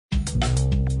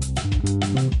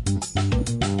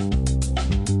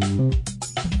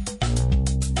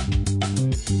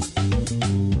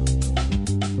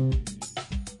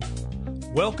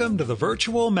Welcome to the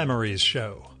Virtual Memories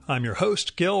Show. I'm your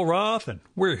host, Gil Roth, and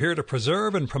we're here to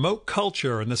preserve and promote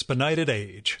culture in this benighted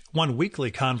age, one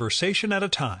weekly conversation at a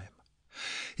time.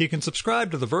 You can subscribe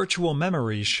to the Virtual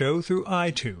Memories Show through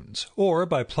iTunes or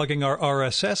by plugging our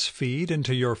RSS feed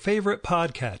into your favorite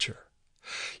podcatcher.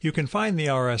 You can find the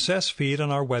RSS feed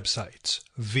on our websites,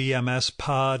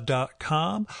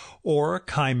 vmspod.com or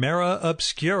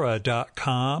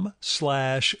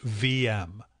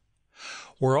chimeraobscura.com/VM.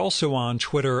 We're also on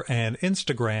Twitter and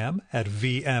Instagram at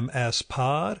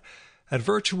VMSPod, at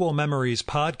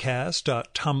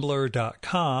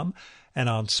virtualmemoriespodcast.tumblr.com, and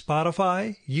on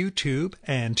Spotify, YouTube,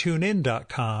 and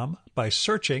TuneIn.com by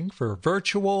searching for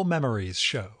Virtual Memories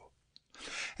Show.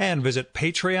 And visit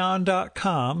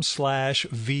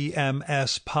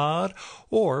patreon.com/VMSPod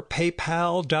or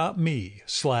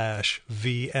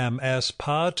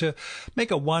paypal.me/VMSPod to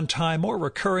make a one-time or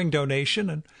recurring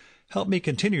donation and help me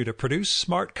continue to produce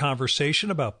smart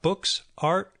conversation about books,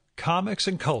 art, comics,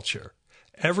 and culture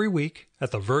every week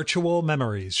at the Virtual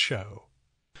Memories Show.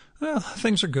 Well,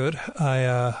 things are good.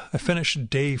 I finished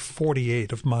day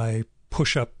 48 of my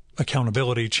push-up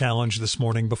accountability challenge this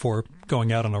morning before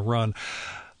going out on a run.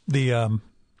 The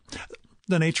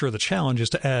nature of the challenge is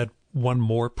to add one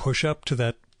more push-up to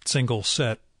that single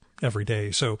set every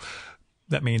day. So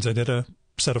that means I did a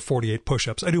set of 48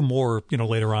 push-ups. I do more,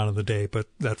 later on in the day, but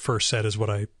that first set is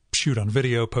what I shoot on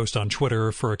video, post on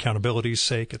Twitter for accountability's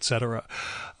sake, etc.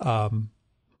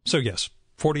 So yes,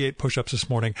 48 push-ups this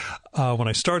morning. When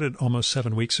I started almost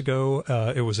 7 weeks ago,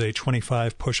 it was a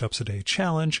 25 push-ups a day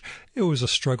challenge. It was a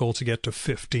struggle to get to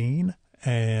 15,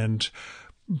 and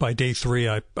by day 3,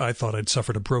 I thought I'd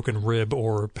suffered a broken rib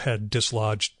or had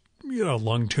dislodged,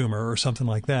 lung tumor or something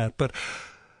like that. But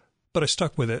I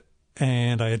stuck with it,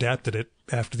 and I adapted it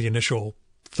after the initial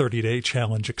 30-day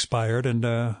challenge expired, and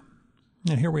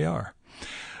here we are.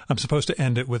 I'm supposed to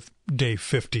end it with day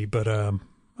 50, but I'm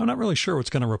not really sure what's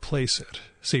going to replace it.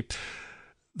 See,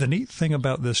 the neat thing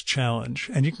about this challenge,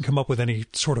 and you can come up with any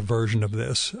sort of version of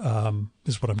this,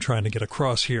 is what I'm trying to get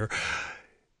across here,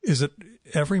 is that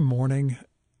every morning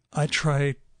I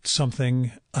try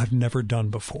something I've never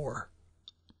done before.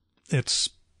 It's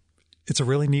a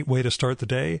really neat way to start the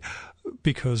day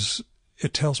because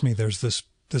it tells me there's this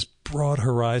broad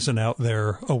horizon out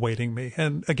there awaiting me.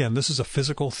 And again, this is a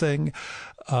physical thing.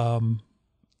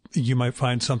 You might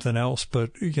find something else,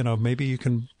 but, maybe you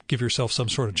can give yourself some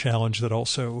sort of challenge that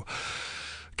also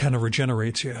kind of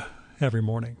regenerates you every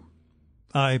morning.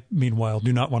 I, meanwhile,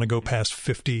 do not want to go past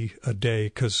 50 a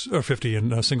day or 50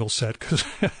 in a single set because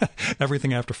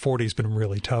everything after 40 has been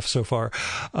really tough so far.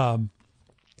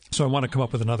 So I want to come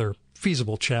up with another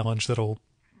feasible challenge that'll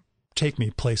take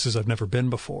me places I've never been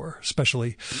before,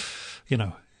 especially,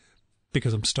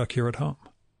 because I'm stuck here at home.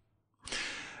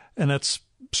 And that's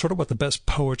sort of what the best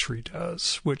poetry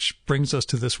does, which brings us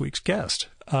to this week's guest.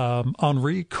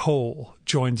 Henri Cole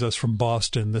joins us from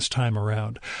Boston this time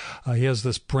around. He has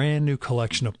this brand new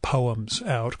collection of poems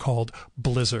out called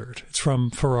Blizzard. It's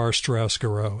from Farrar Straus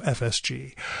Giroux,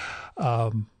 FSG.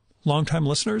 Longtime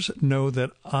listeners know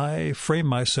that I frame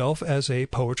myself as a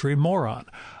poetry moron.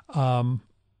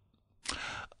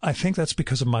 I think that's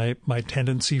because of my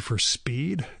tendency for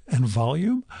speed and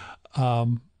volume.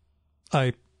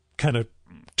 I kind of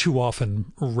too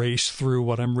often race through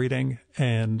what I'm reading,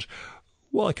 and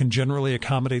while I can generally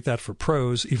accommodate that for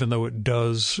prose, even though it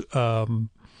does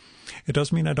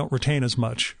mean I don't retain as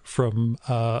much from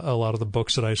a lot of the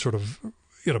books that I sort of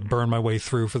burn my way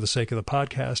through for the sake of the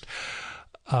podcast.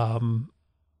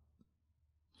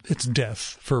 It's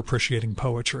death for appreciating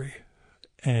poetry,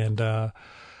 and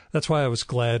that's why I was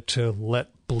glad to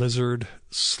let Blizzard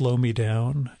slow me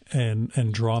down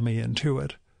and draw me into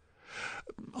it.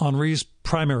 Henri's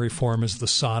primary form is the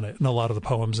sonnet, and a lot of the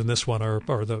poems in this one are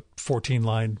the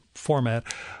 14-line format.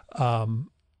 And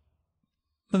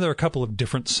there are a couple of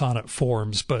different sonnet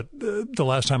forms, but the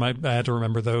last time I had to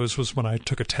remember those was when I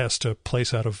took a test to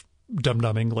place out of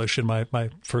Dum-Dum English in my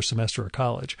first semester of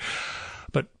college.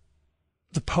 But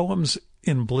the poems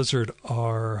in Blizzard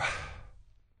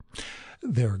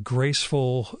they're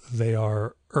graceful, they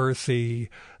are earthy,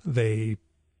 they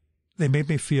made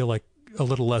me feel like a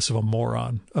little less of a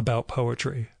moron about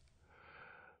poetry.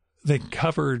 They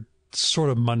covered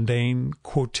sort of mundane,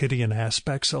 quotidian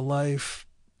aspects of life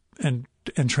and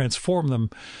transformed them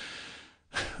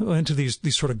into these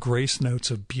sort of grace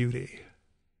notes of beauty.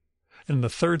 In the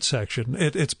third section,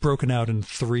 it's broken out in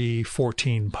 3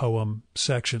 14-poem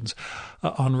sections.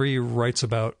 Henri writes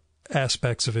about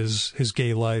aspects of his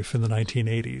gay life in the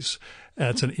 1980s.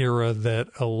 That's an era that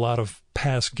a lot of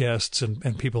past guests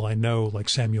and people I know, like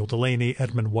Samuel Delaney,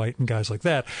 Edmund White, and guys like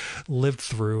that, lived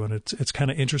through. And it's kind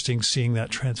of interesting seeing that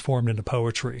transformed into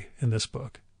poetry in this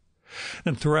book.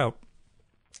 And throughout,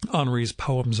 Henri's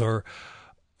poems are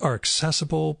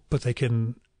accessible, but they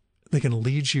can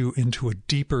lead you into a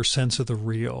deeper sense of the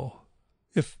real,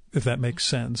 if that makes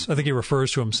sense. I think he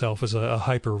refers to himself as a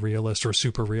hyper realist or a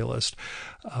super realist,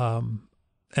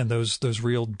 and those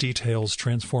real details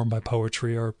transformed by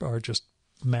poetry are just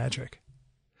magic.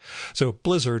 So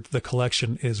Blizzard, the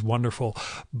collection, is wonderful,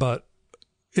 but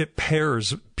it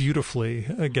pairs beautifully.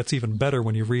 It gets even better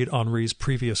when you read Henri's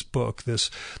previous book,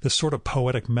 this sort of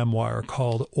poetic memoir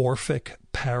called Orphic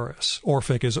Paris.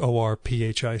 Orphic is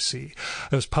Orphic. It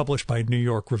was published by New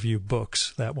York Review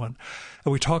Books, that one.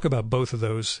 And we talk about both of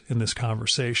those in this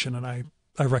conversation, and I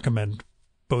recommend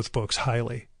both books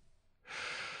highly.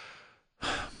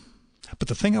 But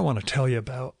the thing I want to tell you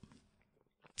about,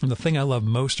 and the thing I love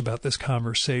most about this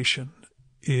conversation,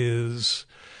 is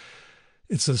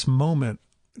it's this moment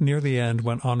near the end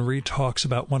when Henri talks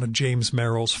about one of James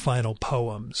Merrill's final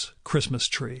poems, Christmas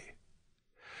Tree.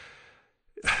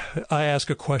 I ask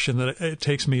a question that it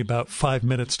takes me about 5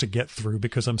 minutes to get through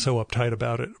because I'm so uptight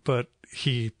about it, but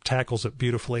he tackles it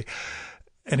beautifully.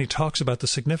 And he talks about the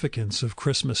significance of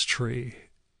Christmas Tree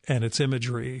and its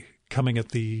imagery coming at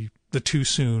the too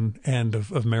soon end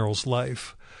of Merrill's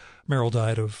life. Merrill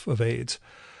died of AIDS.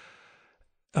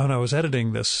 When I was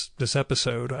editing this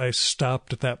episode, I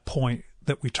stopped at that point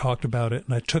that we talked about it,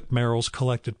 and I took Merrill's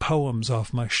collected poems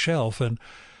off my shelf, and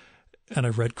I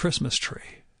read Christmas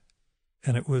Tree,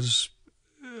 and it was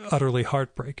utterly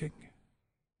heartbreaking.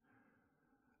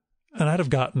 And I'd have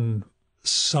gotten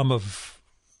some of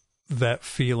that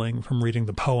feeling from reading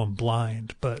the poem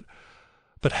blind, but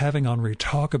having Henri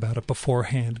talk about it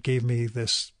beforehand gave me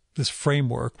this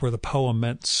framework where the poem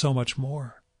meant so much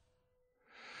more.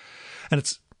 And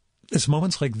it's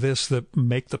moments like this that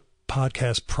make the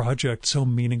podcast project so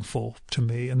meaningful to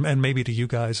me and maybe to you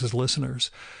guys as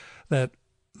listeners, that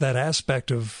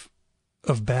aspect of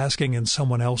basking in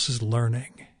someone else's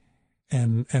learning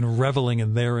and reveling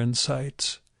in their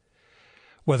insights,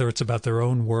 whether it's about their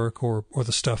own work or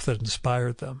the stuff that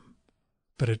inspired them.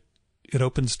 But it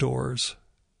opens doors.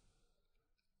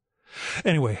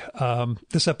 Anyway,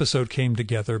 this episode came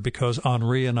together because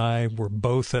Henri and I were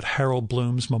both at Harold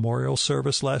Bloom's memorial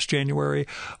service last January.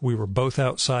 We were both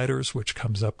outsiders, which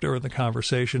comes up during the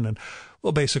conversation. And,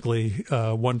 well, basically,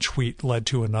 one tweet led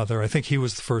to another. I think he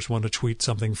was the first one to tweet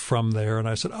something from there. And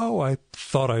I said, "Oh, I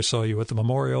thought I saw you at the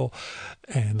memorial."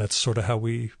 And that's sort of how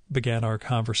we began our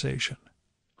conversation.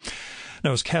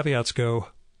 Now, as caveats go,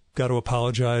 got to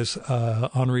apologize.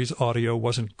 Henri's audio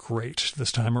wasn't great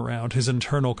this time around. His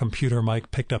internal computer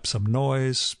mic picked up some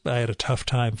noise. I had a tough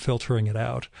time filtering it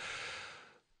out.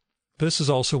 This is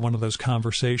also one of those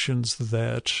conversations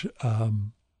that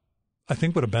I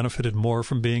think would have benefited more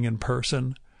from being in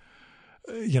person.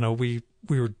 You know, we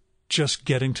were just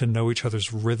getting to know each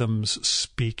other's rhythms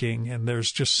speaking, and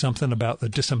there's just something about the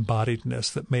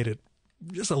disembodiedness that made it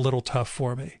just a little tough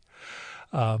for me.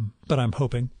 But I'm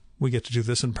hoping we get to do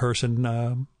this in person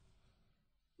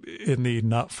in the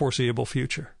not foreseeable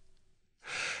future.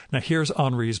 Now, here's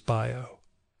Henri's bio.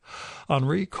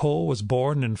 Henri Cole was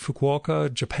born in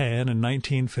Fukuoka, Japan in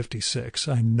 1956.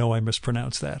 I know I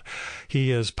mispronounced that. He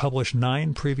has published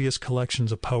 9 previous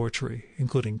collections of poetry,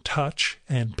 including Touch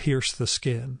and Pierce the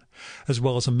Skin, as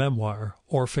well as a memoir,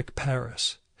 Orphic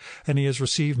Paris. And he has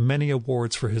received many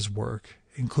awards for his work,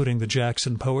 including the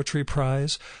Jackson Poetry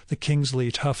Prize, the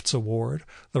Kingsley Tufts Award,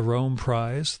 the Rome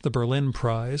Prize, the Berlin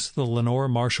Prize, the Lenore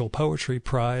Marshall Poetry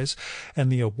Prize, and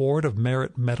the Award of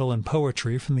Merit Medal in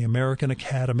Poetry from the American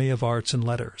Academy of Arts and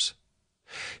Letters.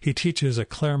 He teaches at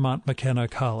Claremont McKenna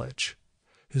College.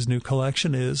 His new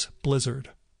collection is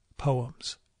Blizzard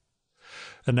Poems.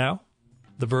 And now,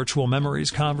 the Virtual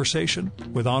Memories conversation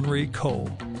with Henri Cole.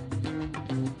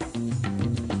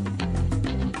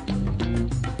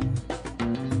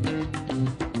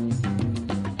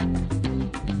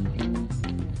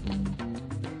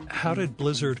 How did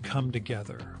Blizzard come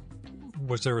together?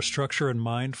 Was there a structure in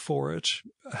mind for it?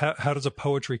 How does a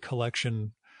poetry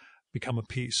collection become a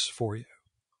piece for you?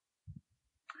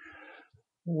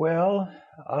 Well,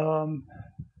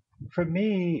 for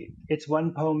me, it's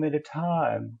one poem at a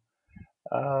time.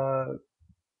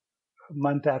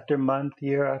 Month after month,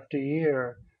 year after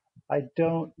year. I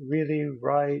don't really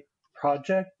write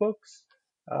project books,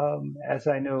 as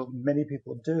I know many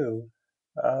people do.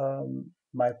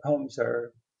 My poems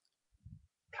are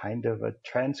kind of a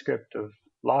transcript of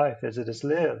life as it is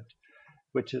lived,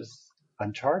 which is,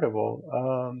 unchartable.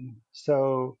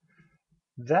 So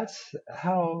that's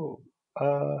how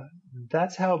uh,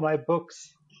 that's how my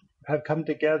books have come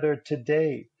together to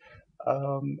date.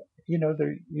 Um,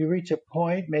 you reach a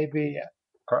point, maybe,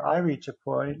 or I reach a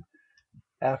point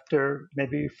after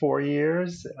maybe 4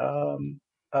 years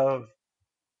of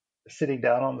sitting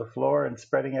down on the floor and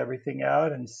spreading everything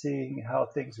out and seeing how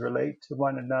things relate to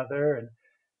one another. And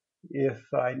if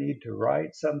I need to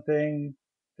write something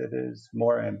that is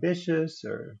more ambitious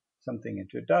or something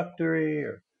introductory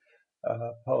or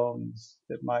poems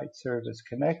that might serve as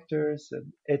connectors,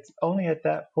 and it's only at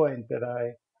that point that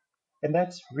and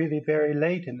that's really very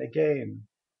late in the game,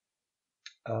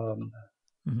 um,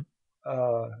 Mhm.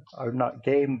 or not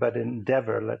game, but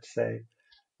endeavor, let's say.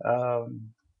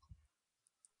 Um,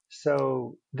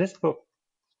 so this book,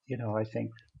 I think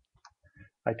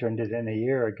I turned it in a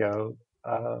year ago.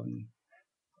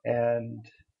 And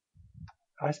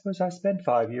I suppose I spent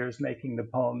 5 years making the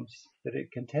poems that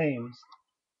it contains.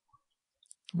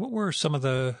 What were some of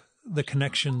the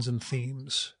connections and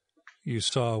themes you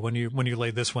saw when you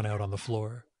laid this one out on the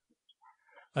floor?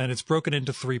 And it's broken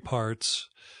into three parts.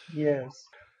 Yes.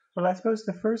 Well, I suppose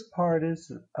the first part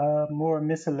is more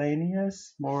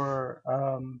miscellaneous,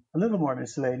 a little more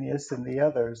miscellaneous than the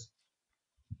others.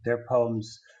 They're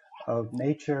poems of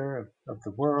nature, of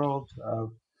the world,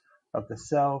 of the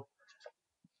self.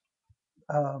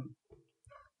 Um,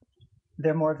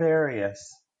 they're more various.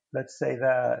 Let's say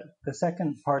that. The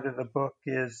second part of the book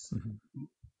is, Mhm.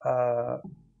 uh,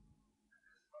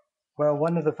 well,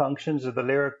 one of the functions of the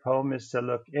lyric poem is to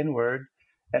look inward,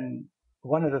 and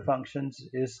one of the functions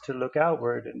is to look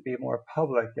outward and be more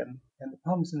public. And the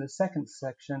poems in the second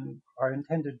section are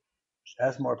intended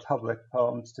as more public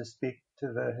poems to speak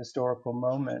to the historical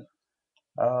moment,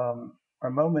 or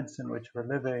moments in which we're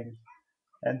living.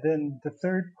 And then the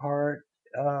third part,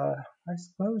 I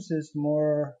suppose, is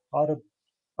more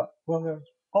well,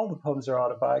 all the poems are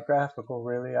autobiographical,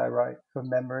 really. I write from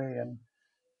memory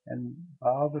and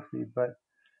biography, but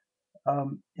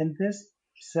in this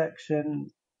section,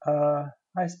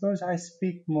 I suppose I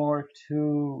speak more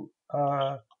to,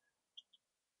 uh,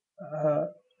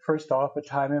 first off, a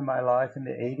time in my life in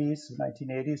the 80s,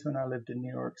 1980s, when I lived in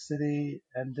New York City,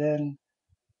 and then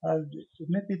uh,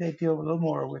 maybe they deal a little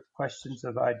more with questions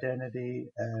of identity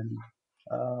and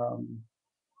um,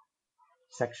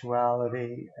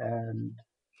 sexuality and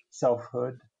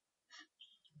selfhood.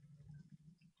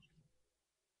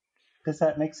 Does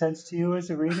that make sense to you as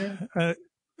a reader? Uh,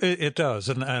 it does,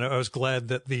 and I was glad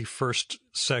that the first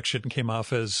section came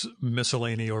off as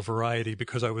miscellany or variety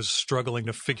because I was struggling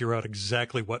to figure out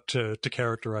exactly what to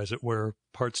characterize it. Where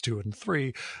parts 2 and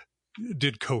 3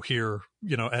 did cohere,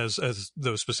 as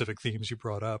those specific themes you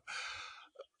brought up.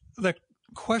 The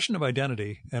question of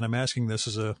identity, and I'm asking this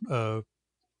as a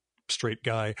straight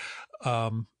guy,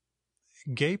 um,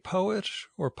 gay poet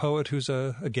or poet who's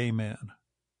a gay man?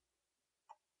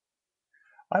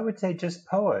 I would say just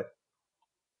poet.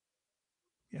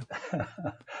 Yeah,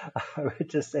 I would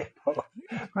just say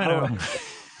I poet. know.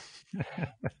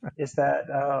 Is that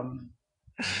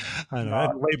I know.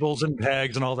 not? Labels and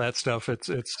tags and all that stuff. I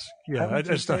Yeah. I would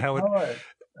just just know say how it.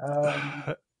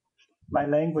 poet. My Yeah,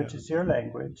 language is your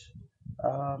language.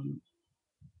 Um,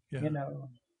 yeah. you know,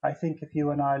 I think if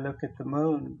you and I look at the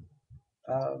moon,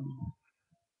 um,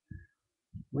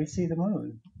 we see the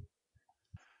moon.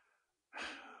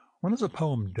 When is a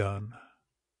poem done?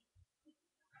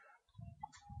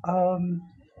 Um,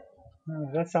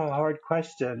 that's a hard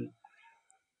question.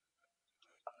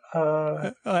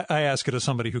 Uh, I ask it as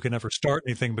somebody who can never start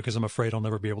anything because I'm afraid I'll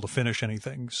never be able to finish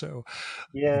anything. So,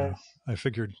 yes. I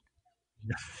figured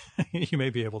you may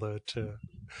be able to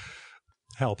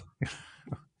help.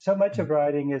 So much of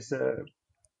writing is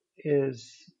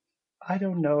I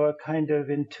don't know, a kind of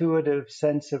intuitive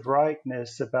sense of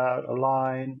rightness about a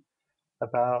line,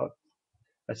 about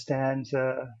a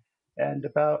stanza, and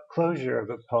about closure of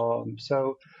a poem.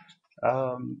 So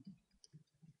um,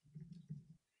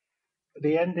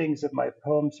 the endings of my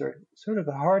poems are sort of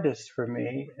the hardest for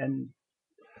me, and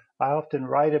I often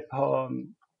write a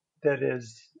poem that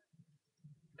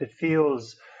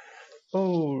feels,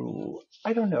 oh,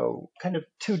 I don't know, kind of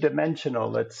two-dimensional,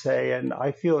 let's say, and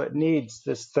I feel it needs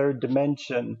this third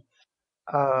dimension,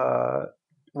 uh,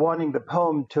 wanting the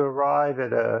poem to arrive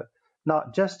at a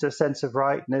not just a sense of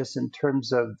rightness in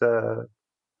terms of the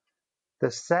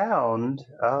sound,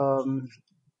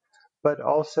 but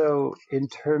also in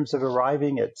terms of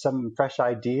arriving at some fresh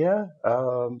idea,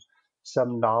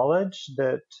 some knowledge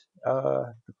that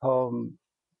the poem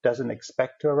doesn't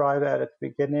expect to arrive at the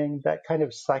beginning. That kind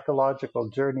of psychological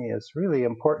journey is really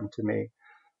important to me.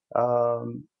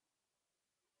 Um,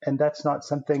 and that's not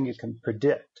something you can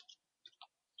predict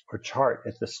or chart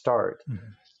at the start.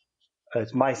 Mm-hmm.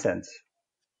 It's my sense.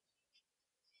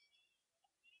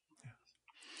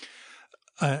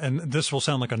 And this will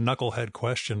sound like a knucklehead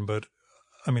question, but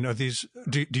I mean,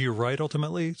 do you write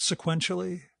ultimately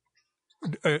sequentially?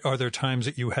 Are there times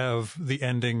that you have the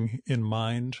ending in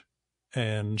mind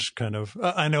and kind of,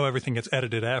 I know everything gets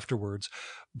edited afterwards,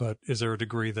 but is there a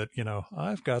degree that,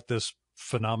 I've got this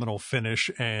phenomenal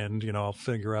finish and, I'll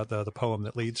figure out the poem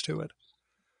that leads to it?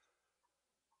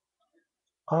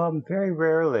 Very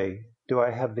rarely do I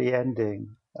have the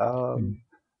ending.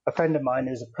 A friend of mine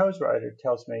who's a prose writer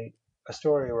tells me, a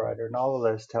story writer,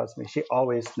 novelist tells me she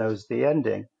always knows the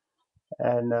ending.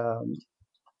 And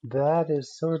that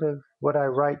is sort of what I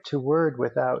write to word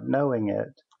without knowing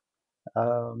it.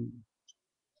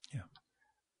 Yeah.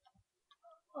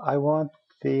 I want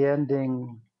the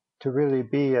ending to really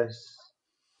be,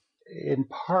 in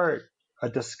part, a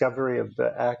discovery of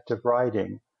the act of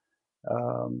writing.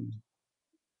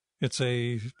 It's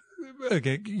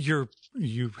again,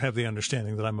 you have the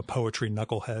understanding that I'm a poetry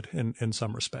knucklehead in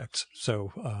some respects.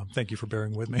 So thank you for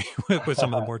bearing with me with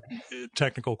some of the more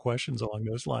technical questions along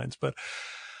those lines. But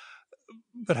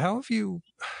how have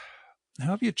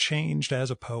you changed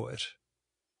as a poet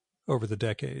over the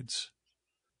decades?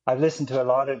 I've listened to a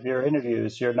lot of your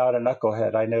interviews. You're not a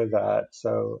knucklehead. I know that.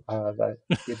 So that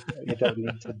you don't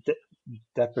need to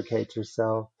deprecate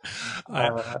yourself.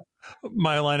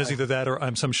 My line is either that or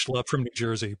I'm some schlub from New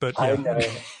Jersey. But I yeah, know.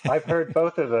 I've heard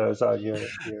both of those on your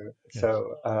yeah.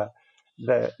 so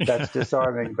that's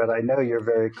disarming. But I know you're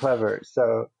very clever.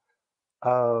 So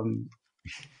um,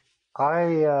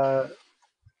 I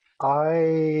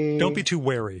Don't be too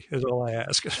wary is all I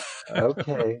ask.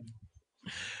 okay.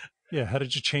 Yeah, how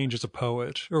did you change as a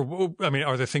poet? Or, I mean,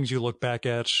 are there things you look back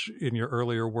at in your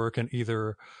earlier work and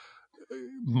either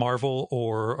marvel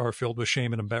or are filled with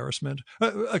shame and embarrassment?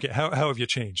 Okay, how have you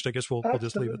changed? I guess we'll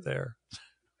just leave it Absolutely. there.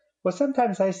 Well,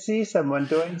 sometimes I see someone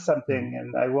doing something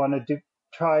and I want to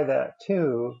try that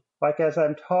too. Like as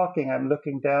I'm talking, I'm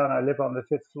looking down. I live on the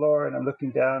fifth floor and I'm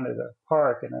looking down at a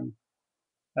park and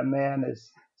a man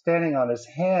is standing on his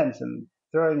hands and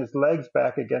throwing his legs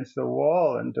back against the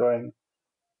wall and doing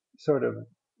sort of,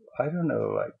 I don't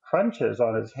know, like crunches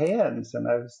on his hands. And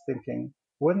I was thinking,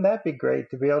 wouldn't that be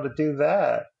great to be able to do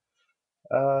that?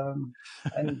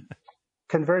 And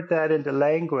convert that into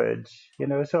language,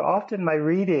 so often my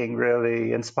reading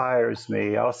really inspires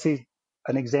me. I'll see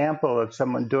an example of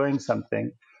someone doing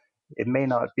something. It may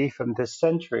not be from this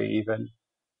century even,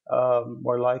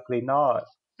 more likely not.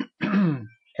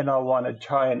 And I'll want to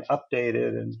try and update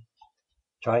it and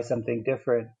try something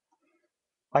different.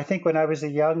 I think when I was a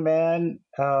young man,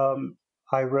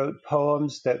 I wrote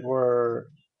poems that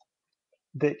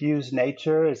used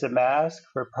nature as a mask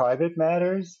for private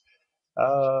matters.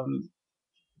 Um,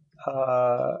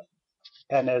 uh,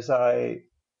 and I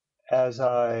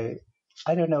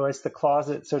don't know, as the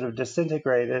closet sort of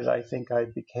disintegrated, I think I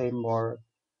became more,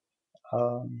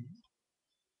 um,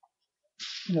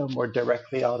 more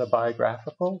directly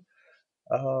autobiographical.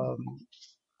 Um,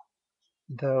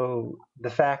 though the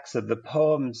facts of the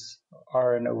poems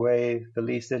are, in a way, the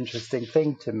least interesting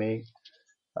thing to me.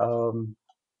 Um,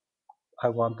 I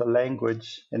want the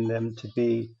language in them to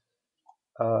be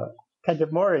uh, kind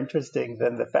of more interesting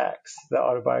than the facts, the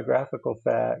autobiographical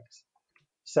facts.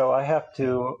 So I have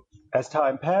to, as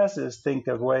time passes, think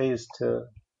of ways to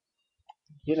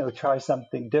try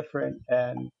something different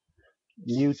and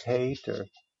mutate or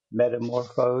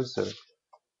metamorphose or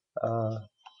uh,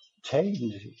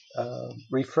 change,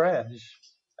 refresh.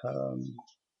 Um,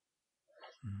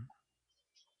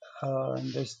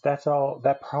 and that's all.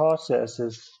 That process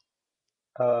is,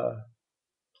 uh,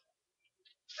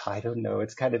 I don't know.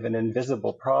 It's kind of an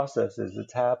invisible process as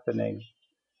it's happening.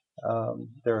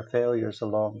 There are failures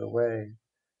along the way.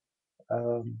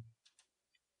 Um,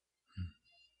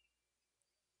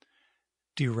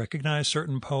 Do you recognize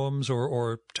certain poems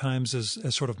or times as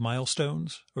sort of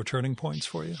milestones or turning points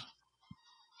for you?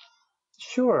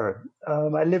 sure.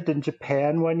 I lived in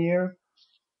Japan one year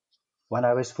when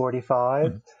I was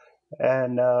 45,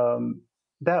 and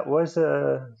that was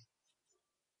a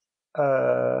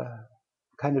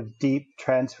kind of deep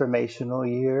transformational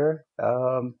year.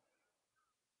 Um,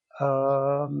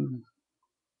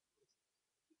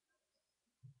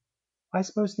 I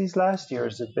suppose these last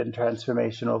years have been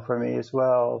transformational for me as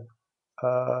well,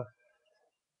 uh,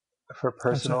 for How so?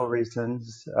 personal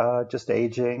reasons, just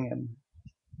aging and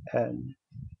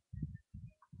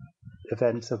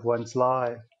events of one's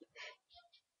life.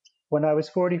 When I was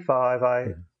 45, I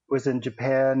was in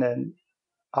Japan and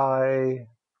I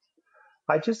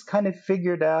I just kind of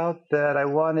figured out that I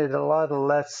wanted a lot of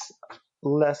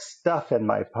less stuff in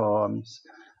my poems.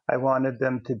 I wanted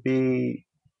them to be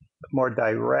more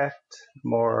direct,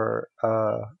 more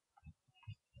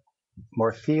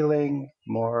feeling,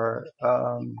 more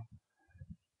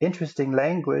interesting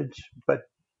language, but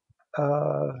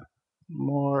uh,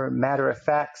 more matter of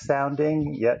fact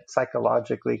sounding, yet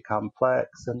psychologically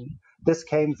complex. And this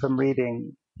came from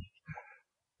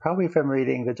probably from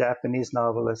reading the Japanese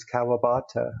novelist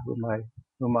Kawabata,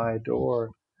 whom I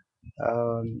adore.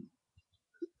 Um,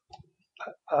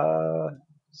 uh,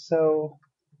 so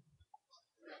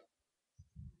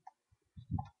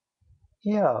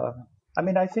yeah, I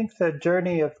mean, I think the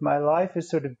journey of my life has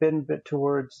sort of been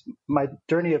towards my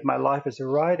journey of my life as a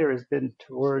writer has been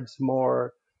towards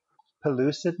more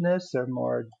pellucidness or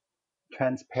more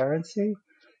transparency.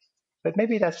 But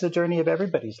maybe that's the journey of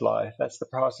everybody's life. That's the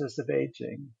process of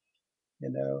aging. You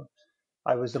know,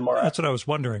 I was a more That's what I was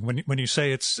wondering. When you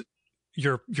say it's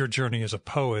your journey as a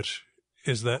poet,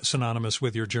 is that synonymous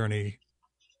with your journey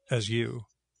as you?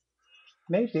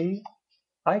 maybe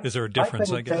I Is there a I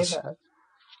difference, I couldn't say guess? that.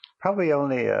 Probably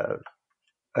only a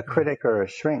critic or a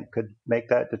shrink could make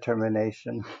that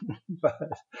determination. But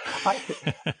I,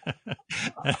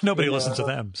 you Nobody listens to know,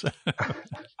 them. So.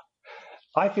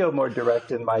 I feel more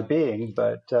direct in my being,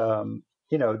 but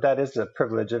that is a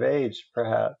privilege of age,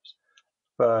 perhaps.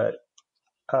 But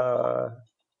uh,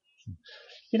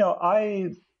 I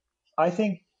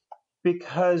think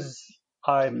because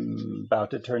I'm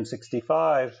about to turn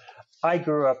 65, I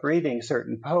grew up reading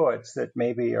certain poets that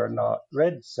maybe are not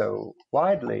read so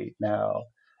widely now.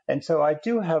 And so I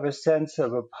do have a sense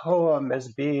of a poem as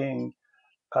being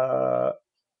uh,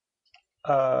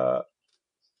 uh,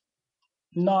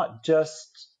 not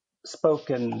just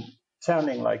spoken,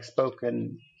 sounding like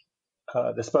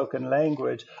the spoken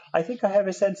language. I think I have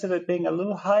a sense of it being a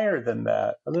little higher than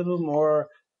that, a little more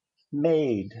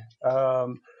made.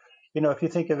 If you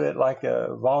think of it like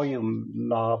a volume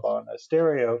knob on a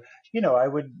stereo, I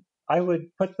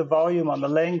would put the volume on the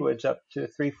language up to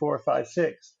 3, 4, 5,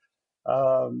 6,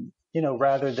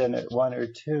 rather than at 1 or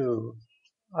 2.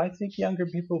 I think younger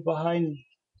people behind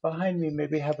me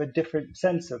maybe have a different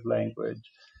sense of language,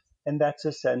 and that's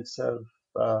a sense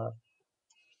uh,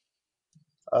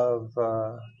 of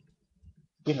the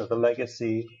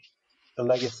legacy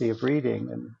of reading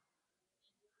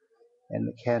and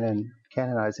the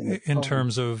canonizing of In poems.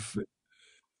 terms of,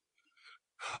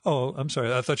 oh, I'm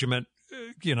sorry. I thought you meant,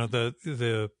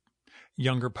 the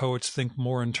younger poets think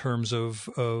more in terms of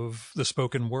the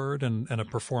spoken word and a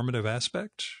performative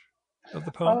aspect of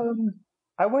the poem. Um,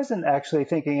 I wasn't actually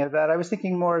thinking of that. I was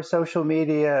thinking more of social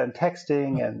media and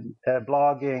texting and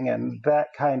blogging and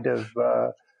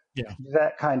Yeah.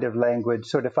 that kind of language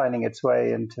sort of finding its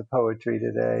way into poetry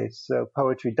today. So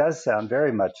poetry does sound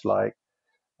very much like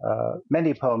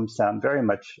many poems sound very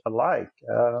much alike.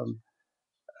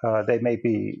 They may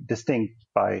be distinct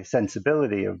by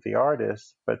sensibility of the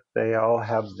artist, but they all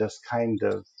have this kind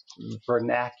of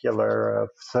vernacular of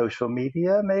social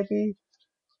media, maybe.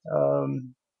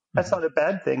 Um, that's Mm-hmm. not a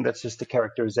bad thing. That's just a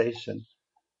characterization.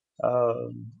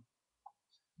 Um,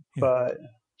 Yeah. but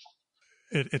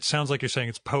It sounds like you're saying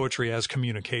it's poetry as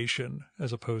communication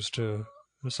as opposed to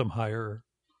some higher,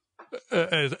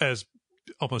 as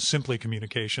almost simply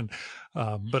communication.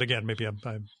 But again, maybe I'm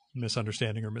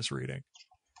misunderstanding or misreading.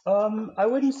 I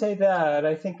wouldn't say that.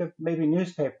 I think of maybe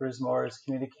newspapers more as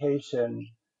communication.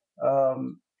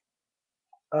 Um,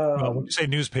 Well, when you um, say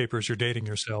newspapers, you're dating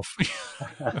yourself.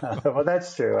 well,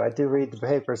 that's true. I do read the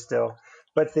paper still,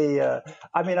 but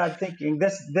I'm thinking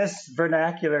this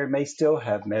vernacular may still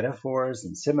have metaphors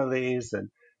and similes, and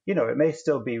it may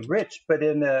still be rich, but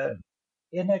in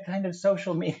a kind of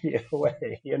social media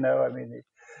way. Yeah.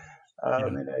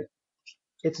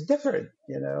 It's different.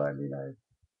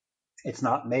 It's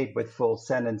not made with full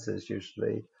sentences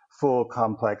usually, full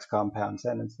complex compound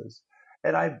sentences,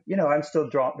 and I'm still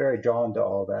very drawn to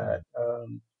all that.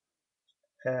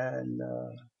 And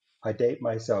I date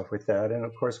myself with that. And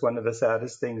of course, one of the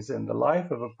saddest things in the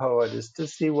life of a poet is to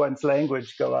see one's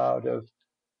language go out of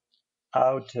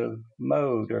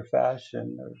mode or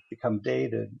fashion or become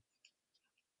dated.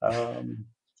 Um,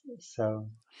 so,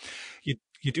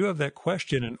 You do have that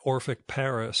question in Orphic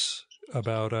Paris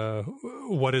about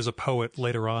what is a poet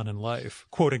later on in life,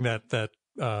 quoting that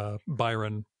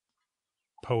Byron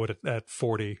poet at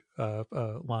 40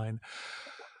 line.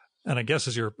 And I guess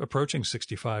as you're approaching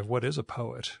 65, what is a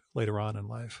poet later on in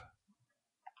life?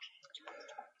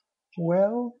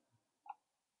 well,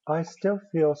 I still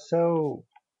feel so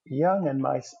young in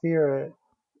my spirit.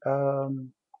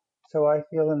 So I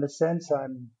feel, in a sense,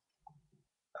 I'm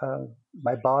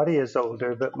my body is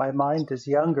older, but my mind is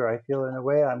younger. I feel in a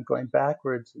way I'm going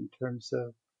backwards in terms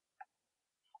of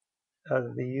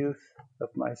the youth of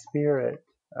my spirit.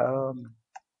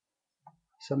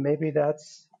 So maybe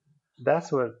that's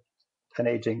what an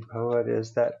aging poet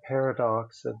is, that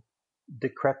paradox of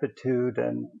decrepitude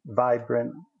and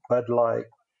vibrant bud-like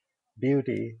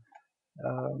beauty.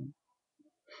 Um,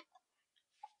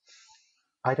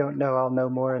 I don't know. I'll know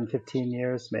more in 15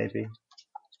 years, maybe.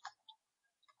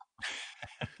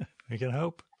 We can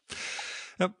hope.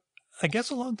 Now, I guess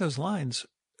along those lines,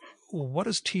 what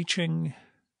does teaching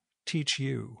teach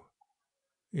you?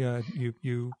 Yeah,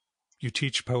 you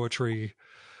teach poetry.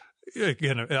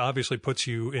 Again, it obviously puts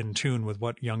you in tune with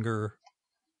what younger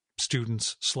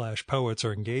students / poets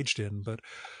are engaged in, but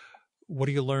what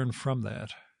do you learn from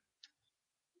that?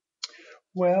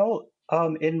 Well,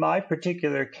 in my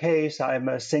particular case, I'm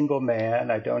a single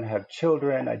man. I don't have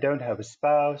children. I don't have a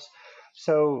spouse.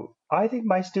 So I think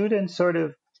my students sort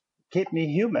of keep me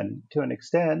human to an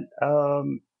extent. Yeah.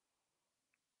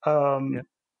 Um,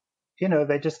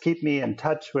 they just keep me in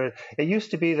touch with. It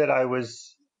used to be that I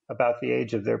was about the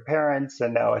age of their parents,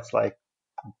 and now it's like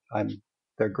I'm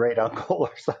their great uncle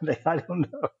or something. I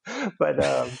don't know, but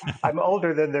I'm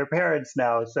older than their parents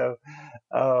now. So,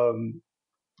 um,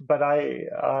 but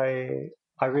I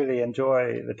really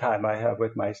enjoy the time I have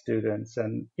with my students,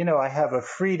 and I have a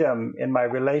freedom in my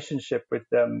relationship with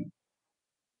them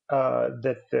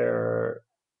that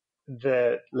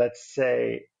let's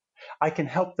say I can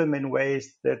help them in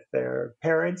ways that their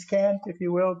parents can't, if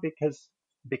you will,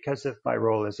 because of my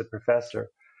role as a professor.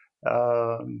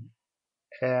 Um,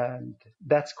 and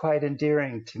that's quite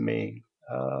endearing to me.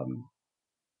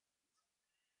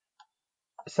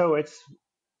 So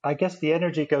I guess the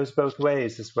energy goes both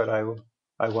ways, is what I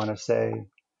want to say.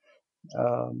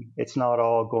 It's not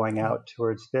all going out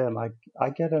towards them. I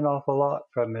get an awful lot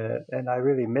from it, and I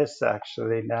really miss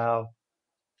actually now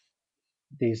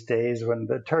these days when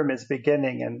the term is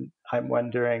beginning, and I'm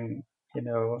wondering, you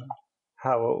know,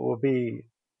 how it will be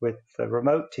with the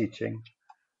remote teaching.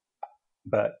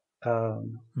 But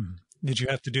Did you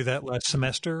have to do that last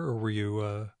semester, or were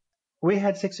you? we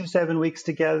had 6 or 7 weeks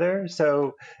together.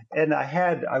 So, and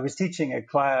I was teaching a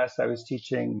class. I was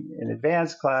teaching an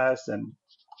advanced class, and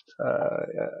uh,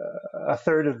 a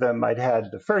third of them I'd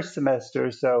had the first semester.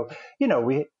 So,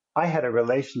 I had a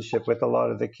relationship with a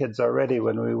lot of the kids already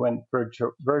when we went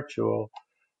virtual.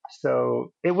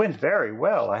 So it went very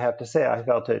well. I have to say, I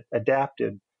felt it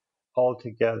adapted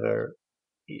altogether,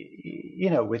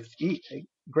 with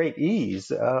great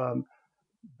ease.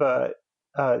 But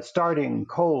starting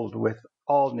cold with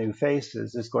all new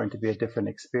faces is going to be a different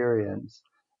experience.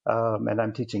 And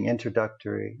I'm teaching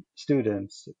introductory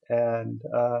students, and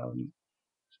I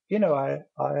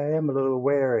am a little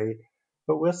wary,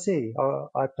 but we'll see.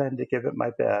 I plan to give it my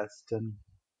best, and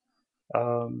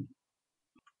um,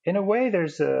 in a way,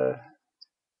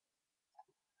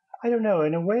 I don't know,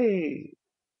 in a way,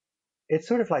 it's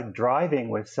sort of like driving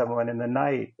with someone in the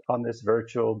night on this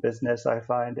virtual business. I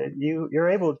find it you're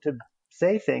able to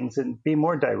say things and be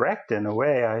more direct in a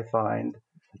way, I find,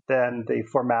 than the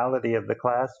formality of the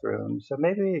classroom. So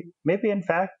maybe in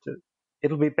fact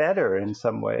it'll be better in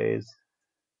some ways.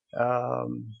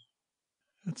 Um,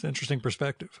 That's an interesting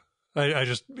perspective. I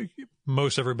just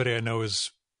most everybody I know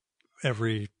is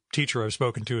every teacher I've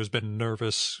spoken to has been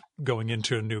nervous going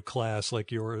into a new class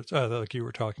like you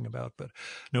were talking about, but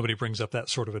nobody brings up that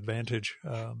sort of advantage.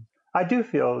 I do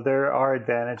feel there are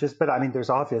advantages, but I mean, there's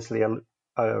obviously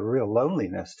a real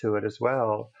loneliness to it as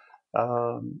well.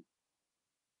 Um,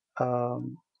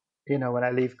 um, when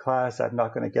I leave class, I'm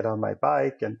not going to get on my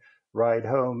bike and ride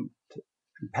home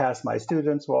past my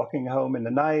students walking home in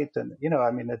the night. And,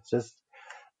 I mean, it's just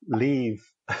leave,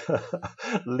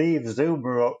 leave Zoom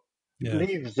room, Yeah.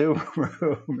 leave Zoom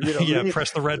room, Yeah.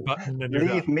 Press the red button and you're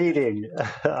leave done. meeting.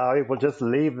 I will just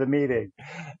leave the meeting.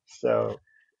 So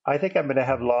I think I'm going to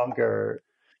have longer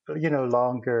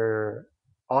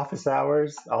office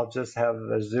hours. I'll just have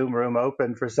the Zoom room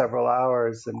open for several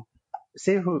hours and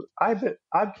see who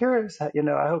I'm curious. I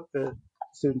hope the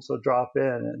students will drop in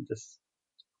and just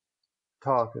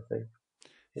talk if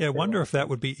Yeah. I they wonder want if that to.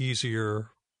 would be easier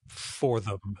for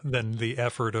them than the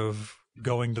effort of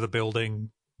going to the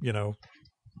building,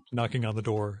 knocking on the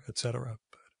door, etc.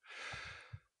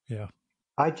 Yeah.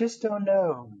 I just don't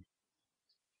know.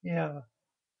 Yeah.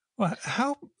 Well,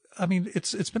 I mean,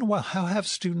 it's been a while. How have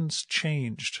students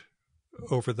changed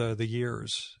over the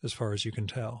years, as far as you can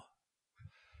tell?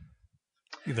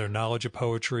 Either knowledge of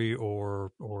poetry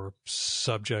or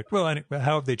subject. Well,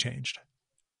 how have they changed?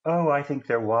 Oh, I think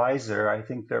they're wiser. I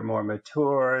think they're more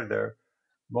mature. They're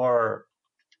more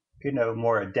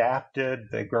more adapted.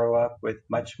 They grow up with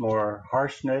much more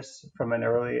harshness from an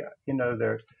early,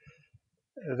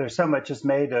 there's so much is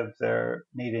made of their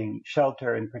needing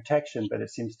shelter and protection, but it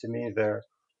seems to me they're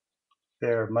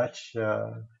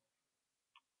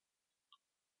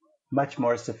much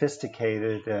more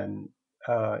sophisticated and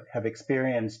have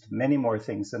experienced many more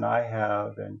things than I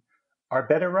have, and are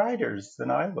better writers than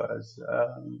I was.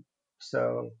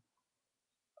 So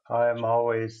I'm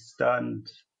always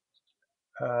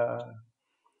uh,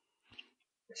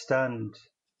 stunned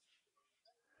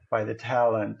by the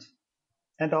talent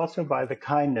and also by the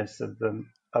kindness of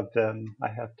them. I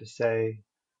have to say,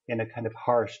 in a kind of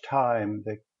harsh time,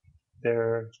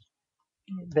 they're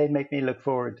they make me look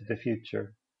forward to the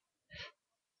future.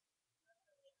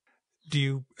 Do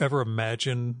you ever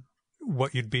imagine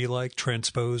what you'd be like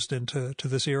transposed into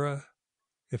this era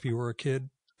if you were a kid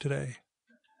today?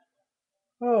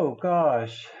 Oh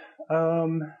gosh,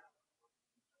 um,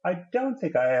 I don't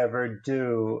think I ever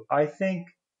do. I think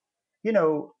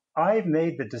I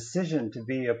made the decision to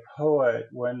be a poet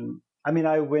when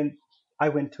I went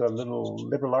to a little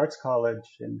liberal arts college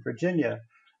in Virginia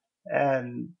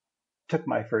and took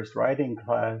my first writing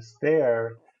class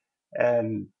there,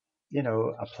 and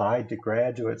applied to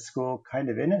graduate school kind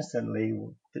of innocently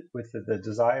with the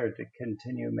desire to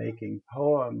continue making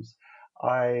poems.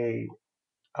 I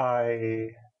I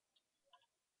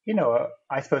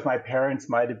I suppose my parents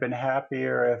might have been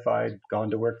happier if I'd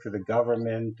gone to work for the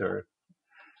government or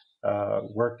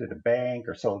worked at a bank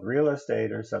or sold real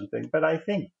estate or something. But I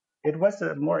think it was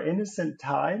a more innocent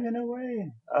time in a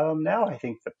way. Now I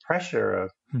think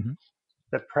Mm-hmm.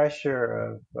 the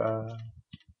pressure of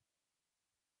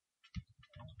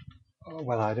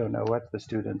well, I don't know what the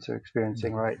students are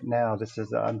experiencing right now. This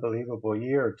is an unbelievable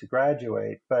year to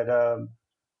graduate, but um,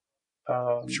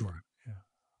 Sure. Yeah.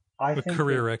 I The think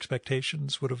career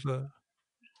expectations would have. Yeah.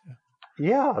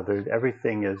 yeah,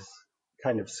 everything is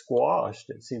kind of squashed.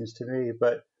 It seems to me,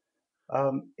 but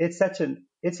it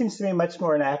seems to me much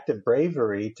more an act of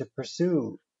bravery to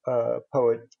pursue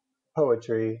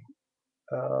poetry.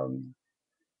 Um,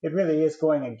 it really is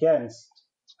going against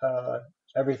uh,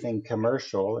 everything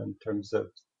commercial in terms of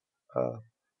uh,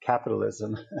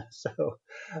 capitalism. So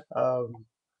um,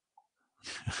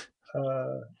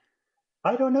 uh,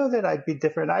 I don't know that I'd be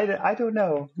different. I don't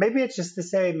know. Maybe it's just the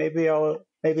same. Maybe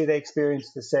they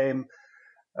experience the same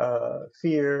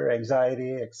fear,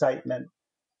 anxiety, excitement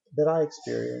that I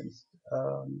experienced.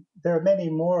 There are many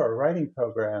more writing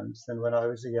programs than when I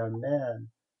was a young man.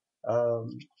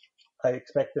 Um, I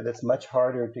expected it's much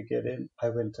harder to get in. I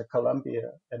went to Columbia,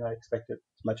 and I expected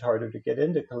it's much harder to get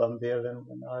into Columbia than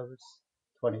when I was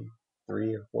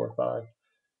 23 or 4 or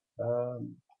 5.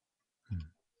 Um,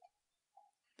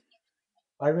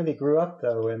 I really grew up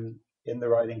though in the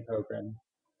writing program.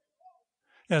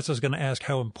 Yeah, so I was going to ask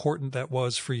how important that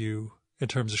was for you in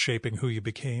terms of shaping who you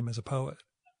became as a poet.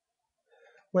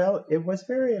 Well, it was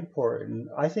very important.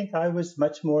 I think I was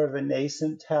much more of a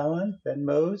nascent talent than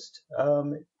most.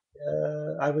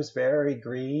 I was very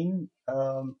green,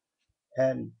 and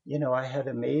I had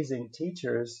amazing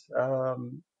teachers.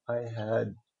 I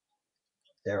had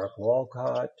Derek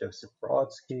Walcott, Joseph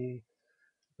Brodsky,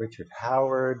 Richard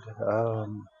Howard.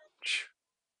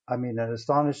 An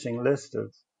astonishing list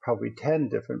of probably 10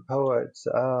 different poets.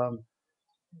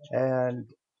 And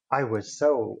I was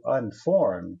so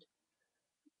unformed.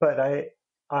 But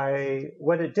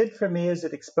what it did for me is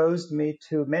it exposed me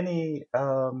to many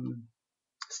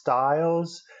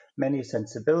styles, many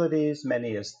sensibilities,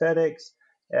 many aesthetics.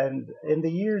 And in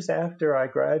the years after I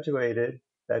graduated,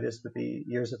 that is the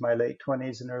years of my late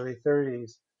 20s and early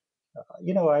 30s,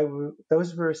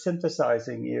 those were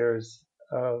synthesizing years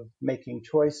of making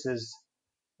choices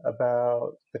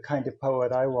about the kind of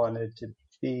poet I wanted to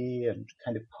be and the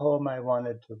kind of poem I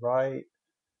wanted to write.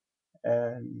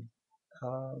 And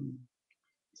um,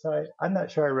 I'm not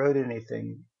sure I wrote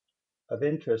anything of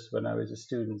interest when I was a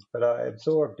student, but I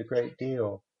absorbed a great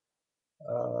deal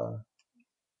uh,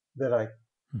 that I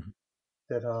Mhm.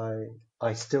 that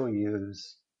I still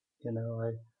use.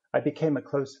 I became a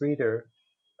close reader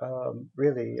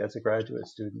really as a graduate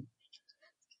student,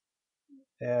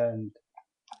 and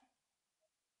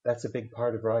that's a big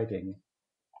part of writing.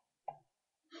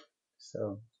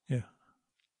 So, Yeah.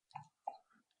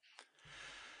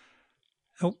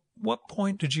 At what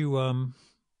point did you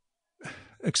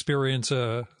experience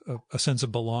a sense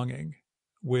of belonging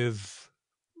with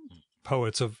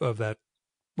poets of that?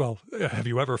 Well, have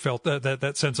you ever felt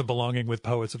that sense of belonging with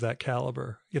poets of that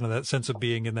caliber? That sense of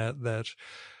being in that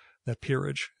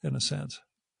peerage, in a sense,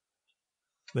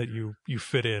 that you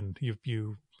fit in,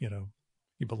 you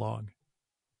belong.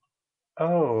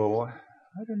 oh,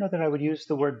 I don't know that I would use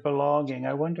the word belonging.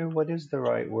 I wonder what is the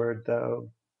right word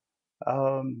though.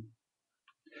 Um,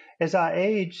 as I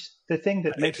age, the thing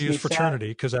that I hate to makes use me sad. fraternity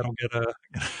because I don't get a.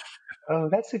 Oh,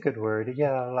 that's a good word.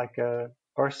 Yeah, like a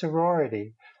or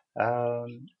sorority.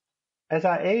 Um, as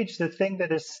I age, the thing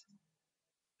that is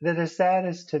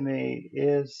saddest to me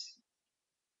is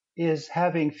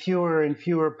having fewer and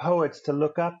fewer poets to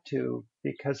look up to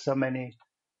because so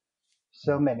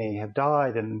many have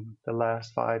died in the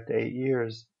last 5 to 8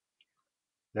 years.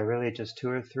 There are really just two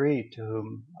or three to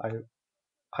whom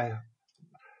I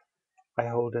I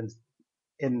hold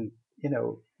in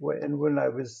when I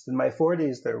was in my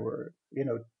 40s there were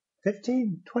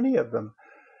 15, 20 of them.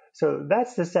 So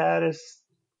that's the saddest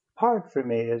part for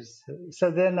me is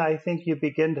so then I think you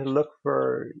begin to look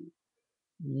for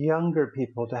younger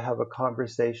people to have a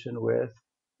conversation with.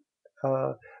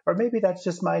 Or maybe that's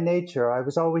just my nature. I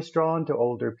was always drawn to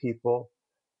older people.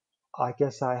 I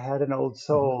guess I had an old Mhm.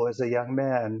 soul as a young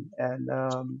man, and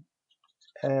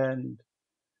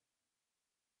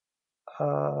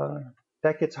uh,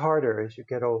 that gets harder as you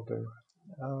get older.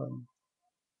 Um,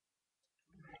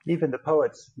 Even the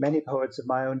poets, many poets of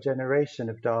my own generation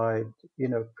have died,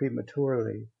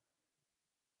 prematurely,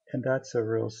 and that's a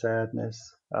real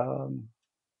sadness.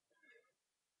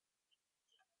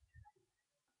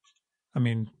 I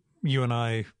mean, you and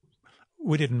I,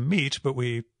 we didn't meet, but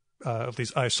we, at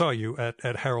least I saw you at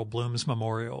Harold Bloom's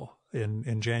memorial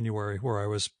in January, where I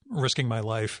was risking my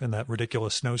life in that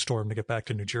ridiculous snowstorm to get back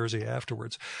to New Jersey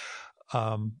afterwards.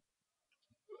 Um,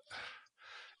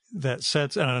 that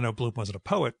sense, and I know Bloom wasn't a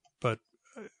poet, but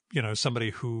somebody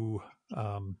who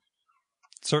um,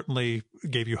 certainly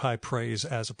gave you high praise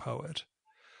as a poet.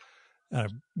 And I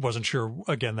wasn't sure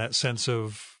again that sense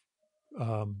of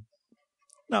um,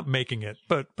 not making it,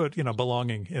 but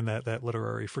belonging in that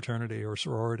literary fraternity or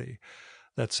sorority.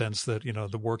 That sense that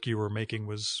the work you were making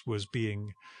was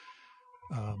being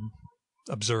um,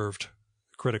 observed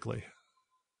critically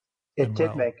it and did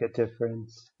well. make a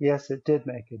difference. Yes, it did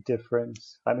make a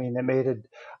difference. I mean, it made it.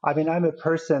 I mean, I'm a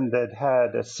person that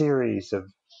had a series of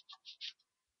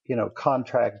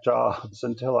contract jobs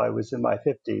until I was in my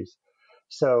 50s.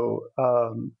 So,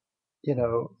 you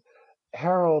know,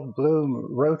 Harold Bloom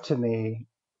wrote to me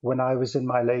when I was in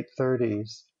my late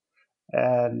 30s,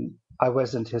 and I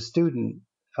wasn't his student,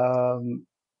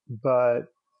 but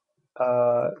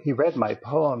he read my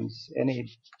poems and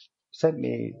he sent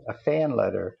me a fan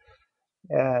letter.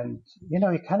 And, he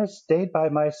kind of stayed by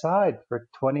my side for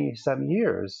 20 some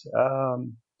years,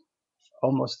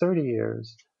 almost 30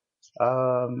 years.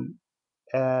 Um,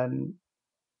 and,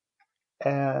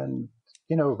 and,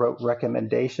 wrote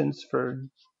recommendations for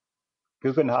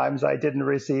Guggenheims I didn't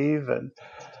receive and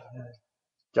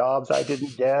jobs I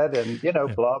didn't get and, Yeah.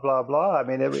 blah, blah, blah. I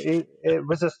mean, it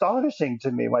was astonishing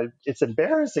to me. It's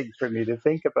embarrassing for me to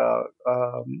think about.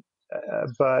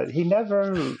 But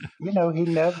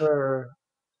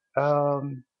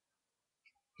um,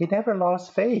 he never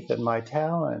lost faith in my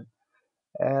talent.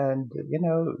 And,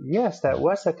 yes, that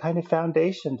was a kind of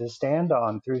foundation to stand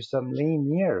on through some lean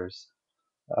years.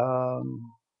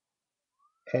 Um,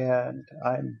 and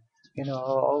I'll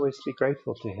always be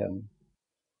grateful to him.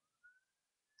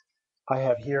 I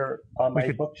have here on We my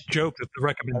could book. joke that the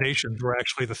recommendations were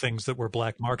actually the things that were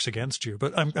black marks against you,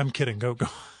 but I'm kidding. Go.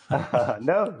 No,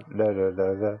 no, no,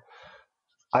 no, no.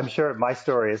 I'm sure my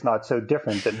story is not so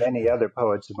different than many other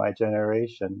poets of my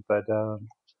generation, but um,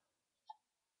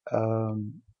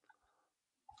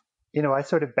 I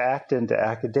sort of backed into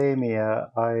academia.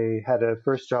 I had a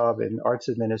first job in arts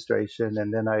administration,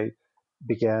 and then I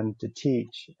began to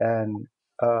teach, and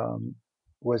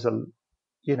was a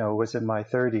was in my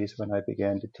 30s when I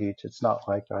began to teach. It's not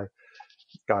like I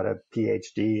got a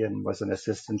PhD and was an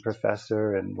assistant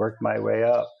professor and worked my way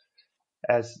up,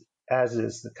 as as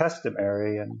is the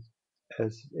customary, and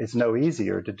as it's no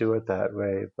easier to do it that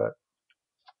way. But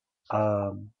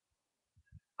um,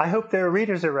 I hope there are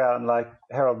readers around like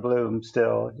Harold Bloom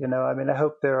still. I mean, I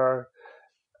hope there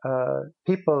are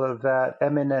people of that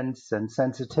eminence and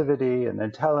sensitivity and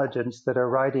intelligence that are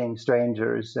writing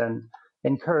strangers and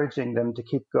encouraging them to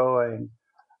keep going.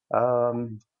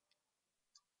 Um,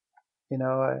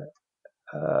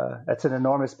 that's an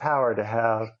enormous power to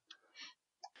have.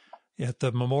 At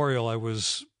the memorial, I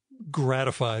was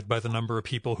gratified by the number of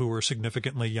people who were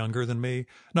significantly younger than me.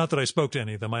 Not that I spoke to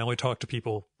any of them. I only talked to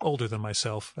people older than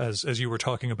myself, as you were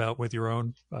talking about with your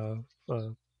own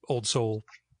old soul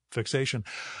fixation.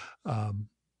 Um,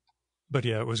 but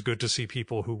yeah, it was good to see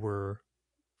people who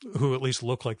at least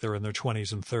look like they're in their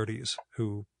 20s and 30s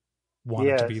who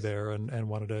wanted to be Yes. there and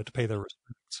wanted to pay their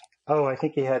respects. Oh, I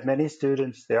think he had many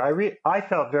students there. I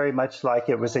felt very much like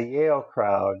it was a Yale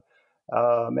crowd,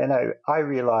 and I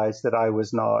realized that I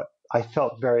was not. I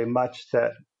felt very much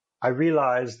that I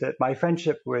realized that my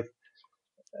friendship with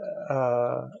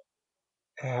uh,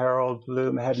 Harold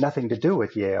Bloom had nothing to do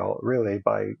with Yale, really.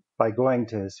 By going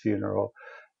to his funeral,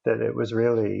 that it was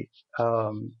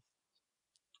um,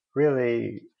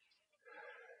 really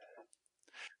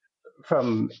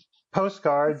from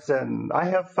postcards, and I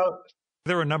have felt.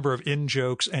 There were a number of in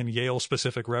jokes and Yale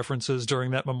specific references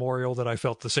during that memorial that I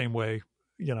felt the same way.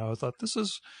 I thought this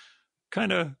is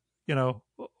kind of, you know,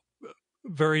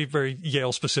 very, very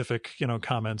Yale specific,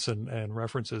 comments and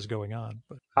references going on.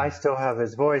 But I still have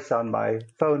his voice on my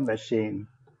phone machine,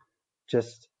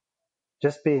 just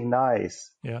just being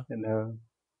nice, yeah, you know.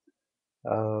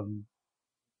 Um,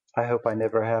 I hope I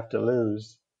never have to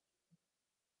lose.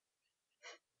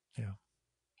 yeah.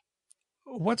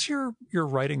 What's your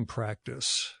writing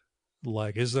practice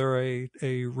like? Is there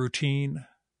a routine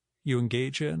you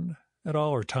engage in at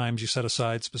all, or times you set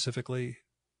aside specifically?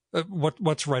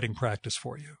 What's writing practice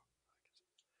for you?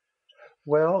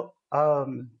 Well,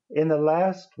 in the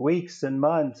last weeks and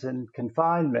months in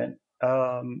confinement,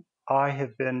 I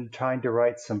have been trying to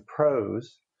write some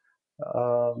prose.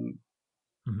 Um,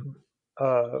 Mm-hmm.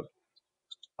 uh,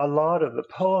 a lot of the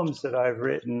poems that I've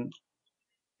written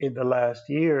in the last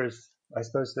years, I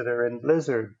suppose that are in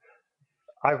Blizzard,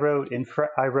 I wrote in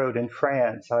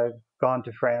France. I've gone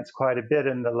to France quite a bit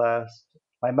in the last.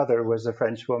 My mother was a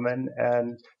French woman,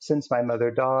 and since my mother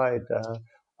died,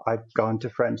 I've gone to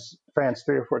France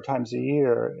 3 or 4 times a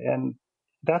year, and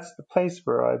that's the place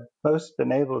where I've most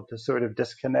been able to sort of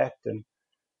disconnect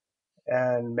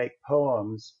and make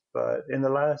poems. But in the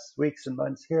last weeks and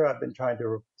months here, I've been trying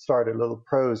to start a little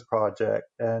prose project,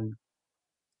 and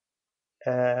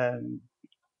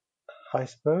I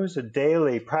suppose a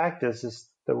daily practice is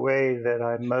the way that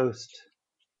I'm most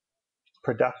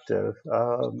productive,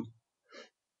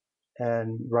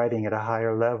 and writing at a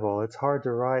higher level. It's hard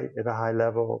to write at a high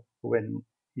level when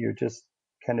you're just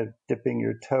kind of dipping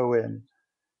your toe in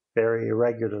very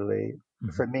irregularly.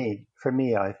 Mm-hmm. For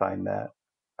me, I find that.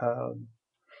 Um,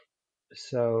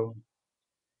 so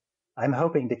I'm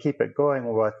hoping to keep it going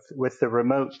with the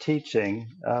remote teaching,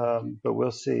 but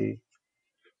we'll see.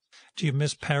 Do you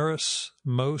miss Paris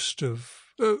most of?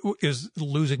 Is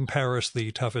losing Paris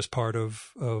the toughest part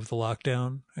of the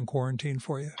lockdown and quarantine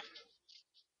for you?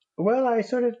 Well, I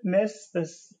sort of miss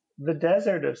the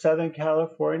desert of Southern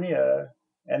California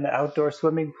and the outdoor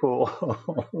swimming pools.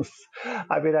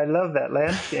 I mean, I love that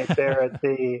landscape there at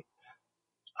the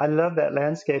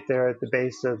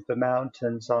base of the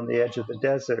mountains on the edge of the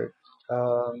desert.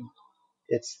 Um,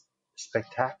 it's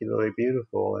spectacularly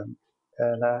beautiful,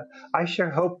 and I sure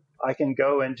hope I can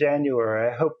go in January.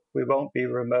 I hope we won't be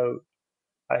remote.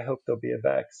 I hope there'll be a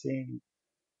vaccine.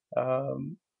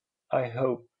 Um, I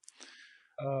hope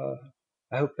uh,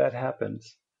 I hope that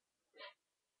happens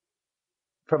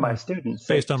for my Well, students'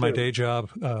 based sake on my too. day job,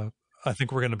 I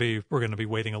think we're gonna be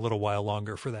waiting a little while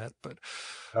longer for that, but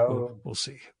we'll Oh, we'll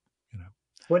see. You know,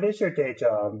 what is your day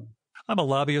job? I'm a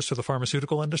lobbyist for the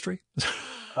pharmaceutical industry.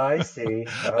 I see.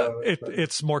 Oh,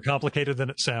 It's more complicated than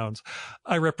it sounds.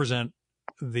 I represent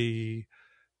the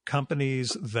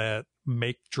companies that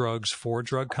make drugs for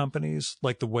drug companies,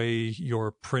 like the way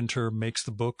your printer makes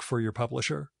the book for your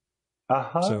publisher.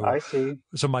 uh-huh, So I see.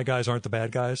 so my guys aren't the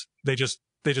bad guys. They just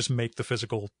make the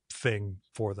physical thing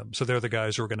for them. So they're the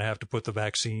guys who are going to have to put the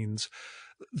vaccines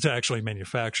to actually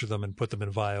manufacture them and put them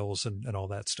in vials and all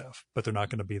that stuff. But they're not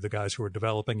going to be the guys who are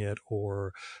developing it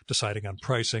or deciding on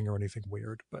pricing or anything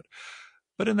weird.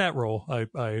 But in that role,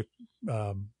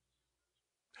 um,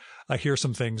 I hear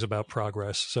some things about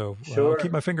progress. So I'll keep Sure.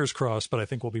 my fingers crossed. But I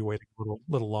think we'll be waiting a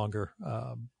little longer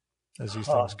as these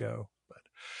things Huh. go.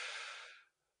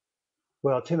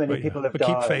 Well, too many But yeah, people have but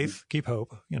keep died. faith, keep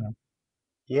hope.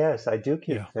 Yes, I do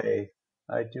Yeah. keep faith.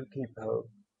 I do keep hope.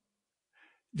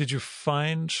 Did you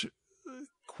find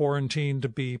quarantine to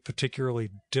be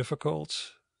particularly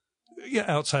difficult? Yeah,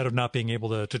 outside of not being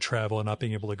able to travel and not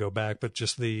being able to go back, but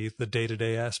just the day to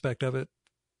day aspect of it.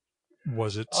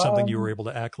 Was it something you were Um, able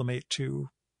to acclimate to?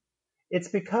 it's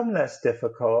become less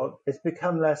difficult. It's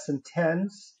become less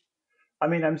intense. I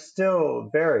mean, I'm still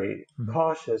very Mhm.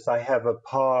 cautious. I have a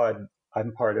pod.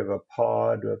 I'm part of a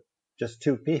pod of just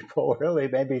two people, really,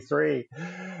 maybe three.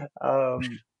 Um,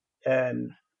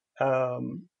 and,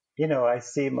 I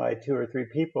see my 2 or 3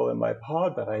 people in my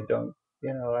pod, but I don't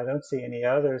see any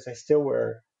others. I still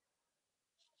wear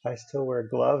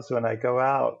gloves when I go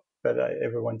out, but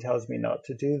everyone tells me not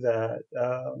to do that.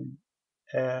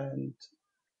 And,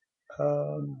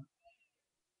 um,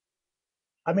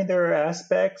 I mean, there are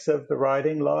aspects of the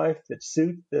writing life that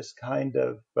suit this kind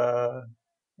of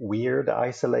weird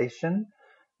isolation.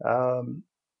 Um,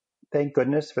 thank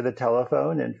goodness for the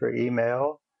telephone and for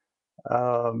email.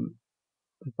 Um,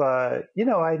 but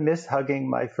I miss hugging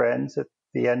my friends at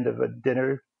the end of a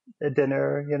dinner.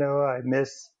 I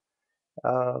miss.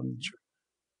 Um,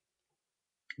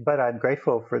 but I'm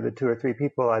grateful for the two or three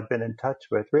people I've been in touch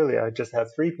with. Really, I just have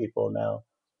three people now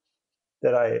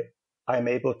that I'm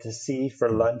able to see for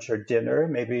lunch or dinner,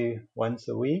 maybe once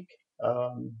a week.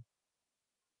 Um,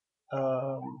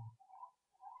 um,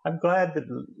 I'm glad that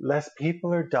less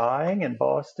people are dying in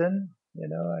Boston.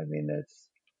 I mean, it's,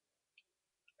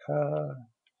 uh,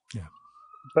 Yeah.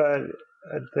 but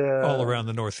All the around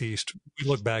the Northeast, we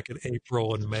look back at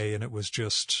April and May, and it was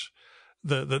just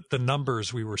the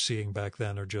numbers we were seeing back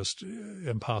then are just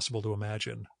impossible to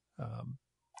imagine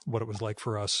what it was like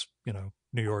for us,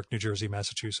 New York, New Jersey,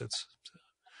 Massachusetts.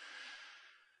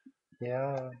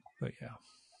 yeah, But yeah.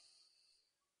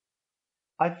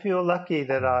 I feel lucky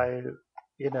that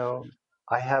you know,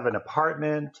 I have an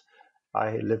apartment.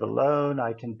 I live alone.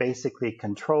 I can basically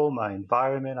control my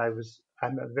environment.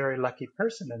 I'm a very lucky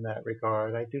person in that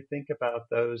regard. I do think about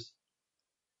those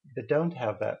that don't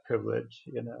have that privilege,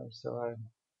 so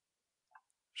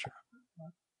Sure.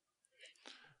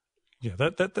 Yeah,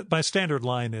 that my standard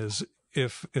line is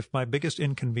if my biggest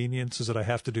inconvenience is that I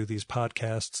have to do these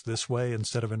podcasts this way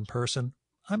instead of in person,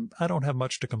 I don't have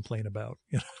much to complain about.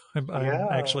 I'm yeah,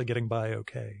 actually getting by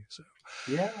okay. So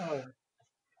yeah.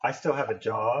 I still have a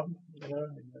job,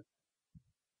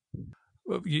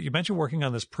 well, you mentioned working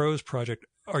on this prose project.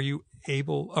 Are you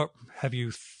able? Have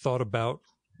you thought about?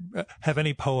 Have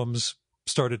any poems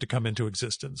started to come into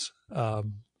existence?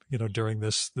 During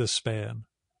this span.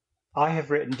 I have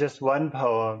written just one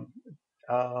poem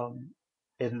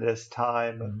in this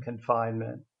time of Mm-hmm.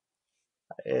 confinement.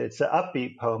 It's an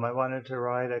upbeat poem. I wanted to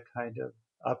write a kind of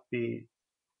upbeat.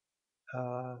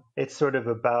 It's sort of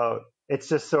about. It's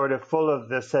just sort of full of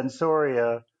the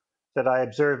sensoria that I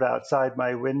observe outside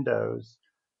my windows.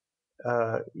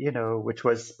 Which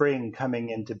was spring coming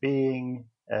into being,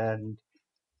 and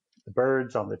the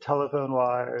birds on the telephone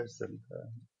wires, and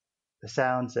the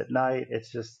sounds at night.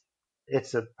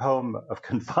 It's a poem of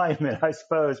confinement, I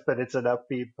suppose, but it's an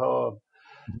upbeat poem.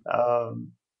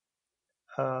 Um,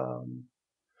 um,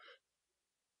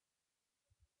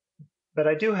 but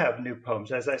I do have new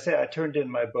poems. As I say, I turned in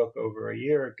my book over a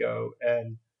year ago,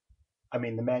 and I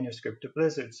mean the manuscript to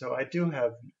Blizzard. So I do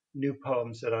have new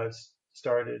poems that I've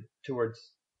started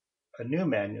towards a new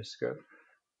manuscript,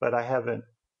 but I haven't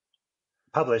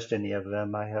published any of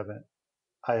them. I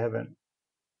haven't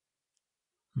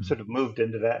Mm-hmm. sort of moved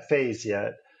into that phase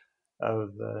yet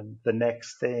of the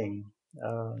next thing.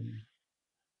 Um,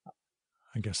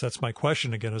 I guess that's my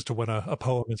question again as to when a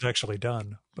poem is actually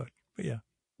done. But yeah.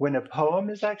 when a poem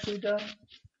is actually done,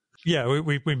 Yeah,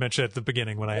 we mentioned at the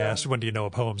beginning when I yeah. asked when do you know a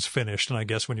poem's finished, and I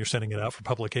guess when you're sending it out for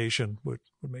publication would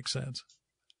make sense.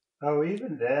 Oh,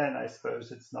 even then, I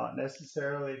suppose it's not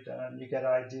necessarily done. You get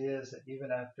ideas that even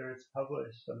after it's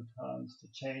published, sometimes to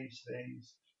change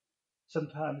things.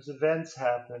 Sometimes events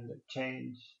happen that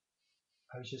change.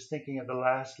 I was just thinking of the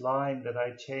last line that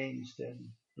I changed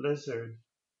in Blizzard.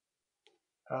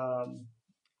 Um,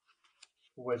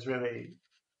 was really,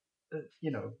 uh,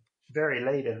 you know, very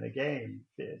late in the game,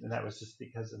 and that was just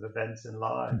because of events in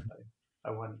life. Mhm.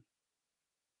 I wanted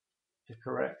to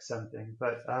correct something,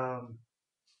 but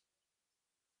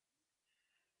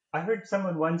I heard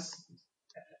someone once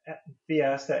be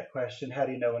asked that question, how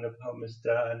do you know when a poem is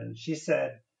done? And she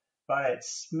said, by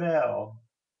its smell.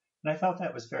 And I thought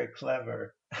that was very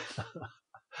clever.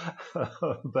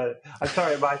 But I'm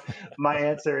sorry, my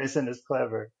answer isn't as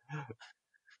clever.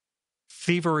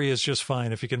 Thievery is just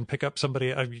fine if you can pick up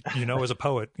somebody. As a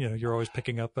poet, you're always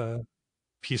picking up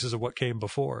pieces of what came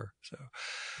before.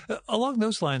 So, along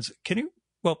those lines, can you?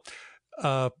 Well,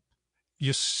 uh,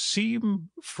 you seem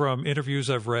from interviews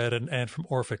I've read and from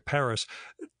Orphic Paris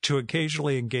to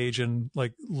occasionally engage in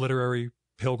like literary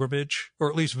pilgrimage, or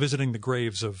at least visiting the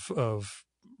graves of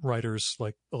writers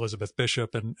like Elizabeth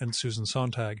Bishop and Susan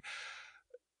Sontag.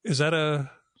 Is that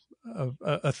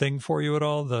a thing for you at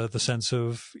all? The sense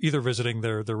of either visiting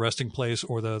their resting place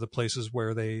or the places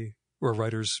where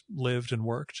writers lived and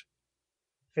worked.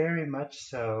 Very much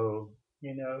so,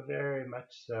 very much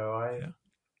so. I Yeah.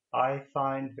 I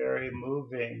find very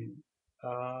moving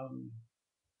um,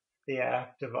 the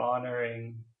act of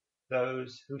honoring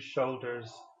those whose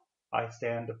shoulders I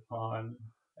stand upon.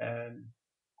 And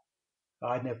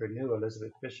I never knew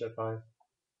Elizabeth Bishop.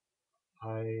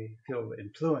 I feel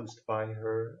influenced by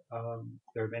her.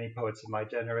 There are many poets of my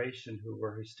generation who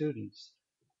were her students.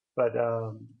 But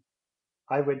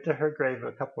I went to her grave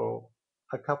a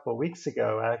couple weeks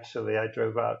ago. Actually, I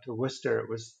drove out to Worcester. It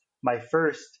was my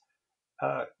first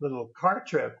little car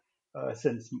trip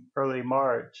since early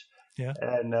March, Yeah.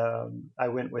 and I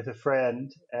went with a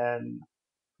friend, and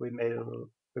we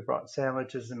brought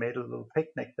sandwiches and made a little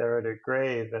picnic there at her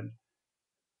grave, and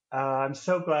I'm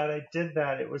so glad I did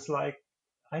that. It was like,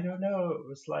 I don't know, it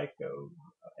was like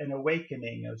an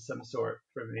awakening of some sort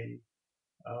for me.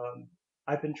 Um,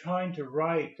 I've been trying to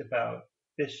write about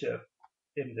Bishop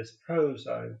in this prose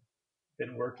I've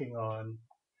been working on,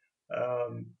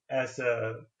 as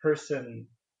a person,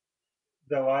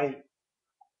 though I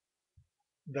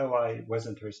though I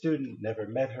wasn't her student, never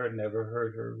met her, never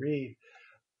heard her read.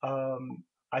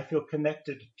 I feel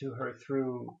connected to her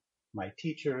through my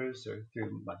teachers or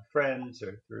through my friends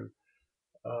or through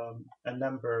a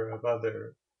number of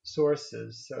other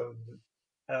sources. So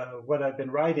what I've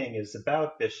been writing is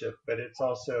about Bishop, but it's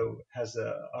also has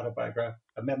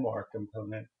a memoir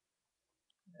component,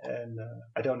 and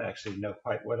I don't actually know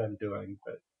quite what I'm doing,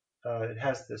 but it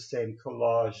has the same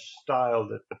collage style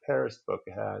that the Paris book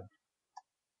had.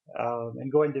 And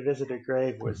going to visit her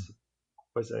grave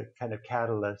was a kind of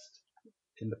catalyst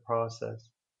in the process.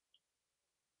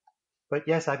 But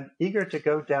yes, I'm eager to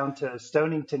go down to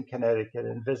Stonington, Connecticut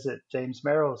and visit James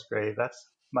Merrill's grave. That's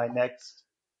my next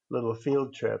little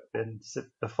field trip. In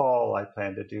the fall, I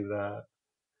plan to do that.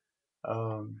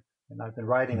 And I've been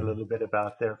writing a Mhm. little bit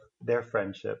about their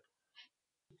friendship.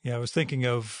 Yeah, I was thinking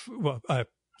of, well, I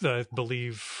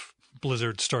believe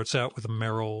Blizzard starts out with a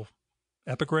Merrill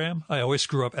epigram. I always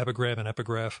screw up epigram and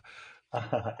epigraph.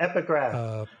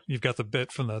 Epigraph. You've got the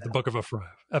bit from the Book of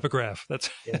Epigraph. That's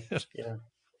Yeah, it. yeah.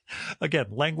 Again,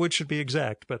 language should be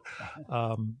exact, but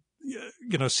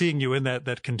seeing you in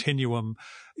that continuum,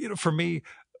 for me,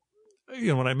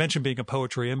 when I mention being a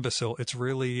poetry imbecile, it's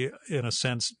really, in a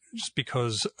sense, just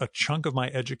because a chunk of my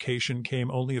education came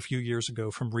only a few years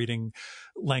ago from reading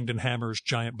Langdon Hammer's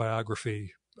giant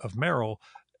biography of Merrill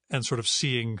and sort of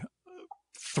seeing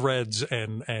threads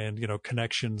and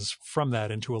connections from that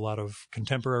into a lot of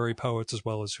contemporary poets as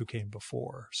well as who came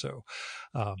before. So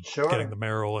getting the Sure.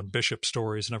 Merrill and Bishop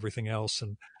stories and everything else,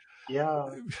 and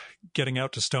Yeah. getting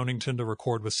out to Stonington to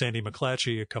record with Sandy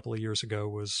McClatchy a couple of years ago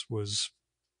was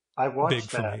I big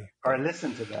watched for that me. or But I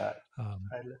listened to that. um,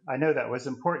 I know that was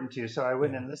important to you, so I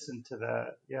went yeah, and listened to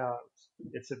that. Yeah,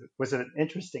 was an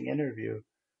interesting interview.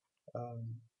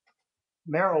 Um,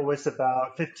 Merrill was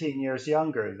about 15 years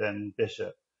younger than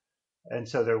Bishop, and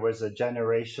so there was a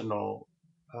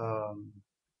um,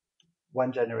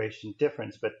 one generation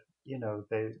difference. But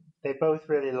they both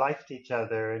really liked each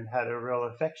other and had a real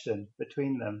affection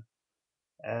between them,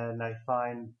 and I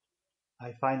find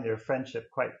their friendship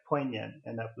quite poignant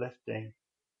and uplifting.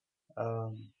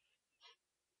 Um,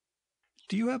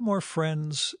 do you have more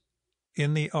friends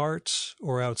in the arts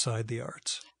or outside the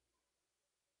arts?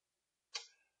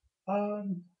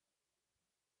 um,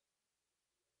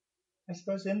 I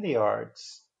suppose in the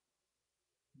arts,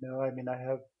 I mean, I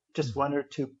have just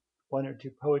Mhm. one or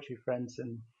two poetry friends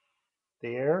in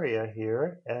the area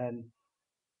here, and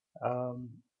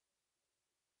um,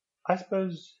 I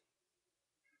suppose,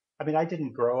 I mean, I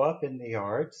didn't grow up in the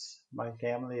arts. My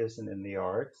family isn't in the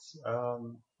arts.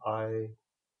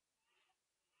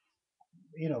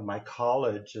 My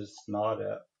college is not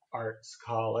a arts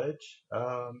college.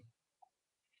 I'm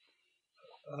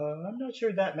not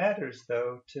sure that matters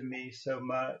though to me so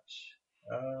much.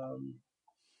 Um,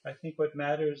 I think what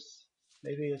matters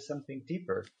maybe is something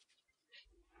deeper.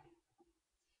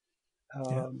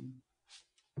 Yeah, Um,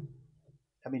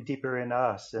 I mean, deeper in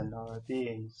us and our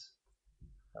beings.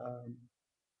 Um,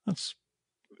 that's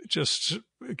just,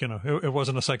 it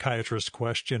wasn't a psychiatrist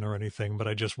question or anything, but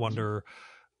I just wonder,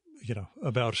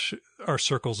 about our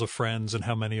circles of friends and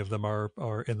how many of them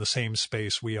are in the same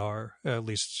space we are, at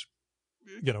least,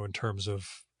 in terms of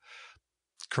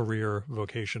career,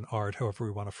 vocation, art, however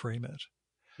we want to frame it,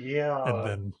 and yeah,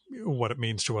 then what it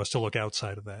means to us to look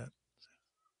outside of that.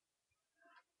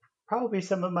 probably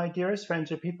some of my dearest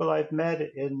friends are people I've met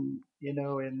in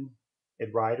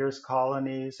writers'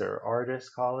 colonies or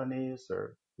artist colonies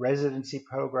or residency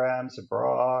programs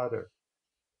abroad, or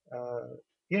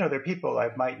they're people I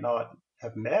might not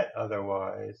have met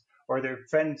otherwise, or they're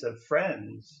friends of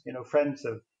friends, friends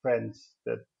of friends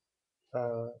that.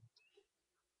 Uh,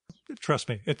 Trust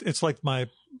me, it's like my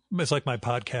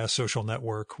podcast social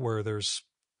network where there's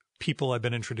people I've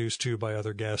been introduced to by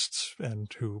other guests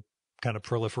and who kind of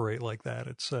proliferate like that.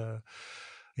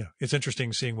 It's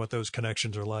interesting seeing what those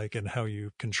connections are like and how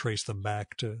you can trace them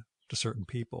back to certain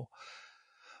people.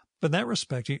 But in that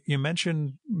respect, you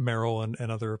mentioned Merrill and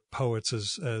other poets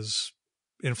as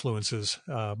influences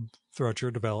throughout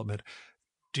your development.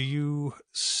 Do you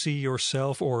see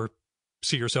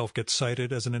yourself get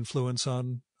cited as an influence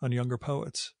on younger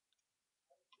poets?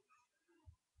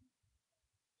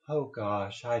 Oh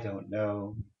gosh, I don't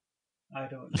know.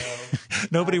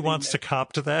 Nobody I mean, wants to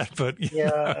cop to that, but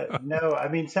yeah, no. I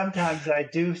mean, sometimes I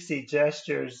do see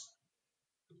gestures,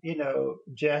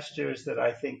 gestures that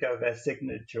I think of as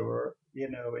signature,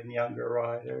 in younger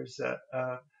writers.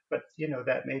 But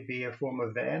that may be a form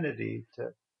of vanity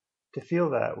to feel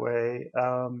that way.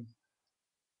 Um,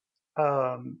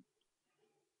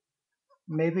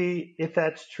 Maybe if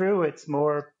that's true, it's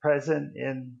more present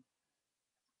in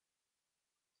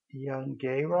young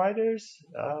gay writers.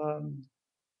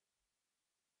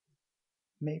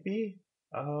 Maybe.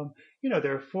 Um,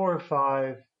 there are 4 or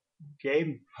 5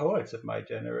 gay poets of my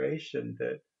generation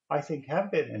that I think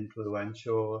have been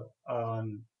influential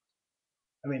on.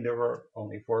 I mean, there were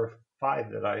only 4 or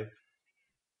 5 that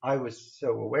I was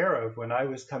so aware of when I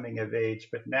was coming of age,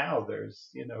 but now there's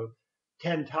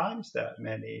 10 times that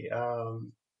many,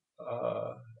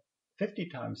 uh, 50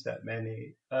 times that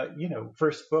many,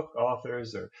 first book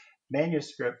authors or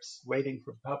manuscripts waiting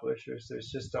for publishers.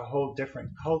 There's just a whole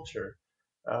different culture.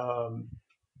 Um,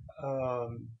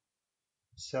 um,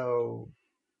 so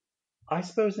I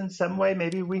suppose in some way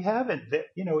maybe we haven't.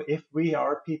 If we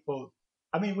are people,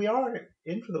 I mean, we are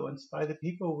influenced by the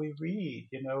people we read.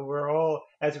 We're all,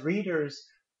 as readers,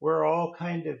 we're all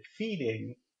kind of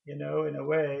feeding, in a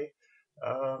way.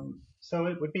 So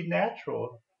it would be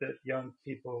natural that young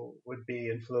people would be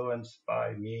influenced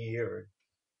by me or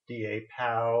D.A.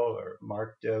 Powell or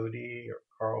Mark Doty or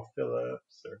Carl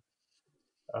Phillips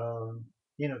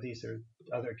these are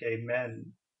other gay men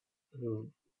who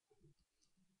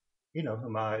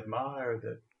whom I admire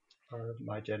that are of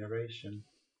my generation.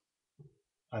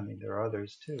 I mean, there are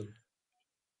others too.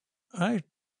 I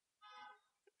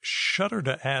shudder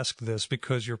to ask this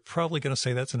because you're probably going to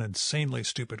say that's an insanely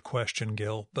stupid question,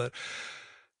 Gil. But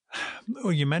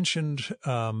you mentioned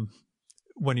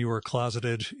when you were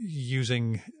closeted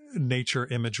using nature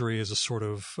imagery as a sort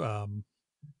of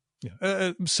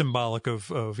symbolic of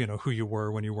who you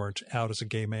were when you weren't out as a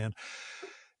gay man.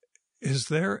 Is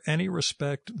there any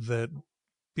respect that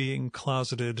being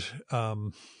closeted,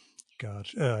 I'm going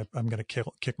to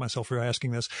kick myself for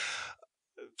asking this,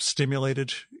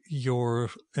 stimulated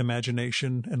your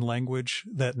imagination and language,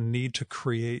 that need to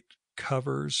create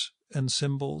covers and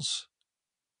symbols?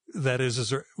 That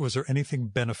is was there anything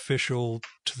beneficial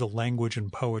to the language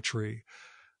and poetry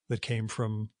that came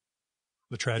from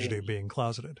the tragedy of being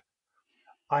closeted?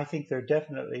 I think there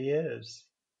definitely is.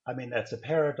 I mean, that's a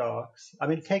paradox. I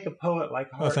mean, take a poet like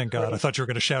Oh, Hart thank God. I Crane. thought you were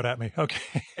going to shout at me.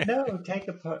 Okay. No, take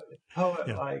a poet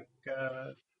Yeah. like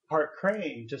Hart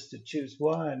Crane, just to choose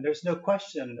one. There's no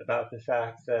question about the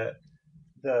fact that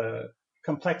the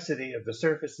complexity of the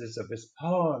surfaces of his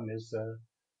poem is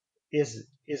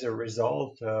a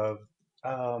result of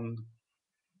um,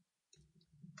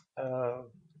 uh,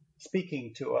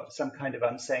 speaking to some kind of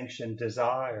unsanctioned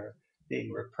desire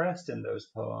being repressed in those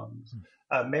poems.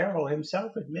 Merrill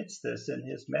himself admits this in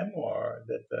his memoir,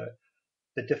 that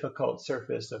the difficult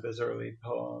surface of his early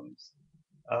poems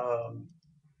um,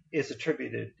 is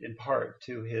attributed in part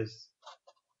to his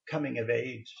coming of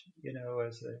age,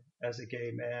 as a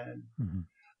gay man. Mm-hmm.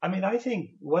 I mean, I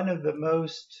think one of the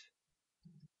most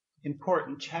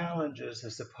important challenges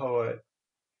as a poet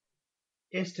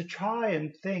is to try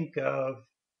and think of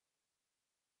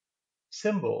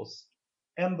symbols,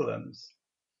 emblems,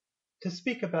 to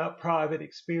speak about private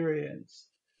experience.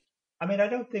 I mean, I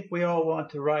don't think we all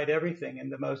want to write everything in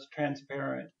the most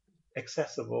transparent,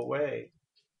 accessible way.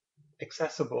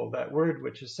 Accessible, that word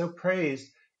which is so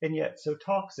praised and yet so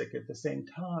toxic at the same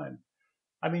time.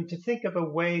 I mean, to think of a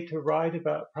way to write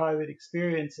about private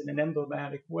experience in an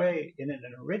emblematic way, in an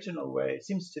original way, it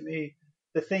seems to me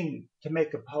the thing to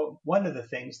make a poem, one of the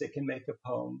things that can make a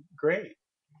poem great.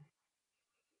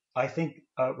 I think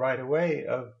right away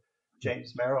of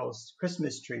James Merrill's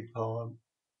Christmas tree poem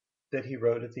that he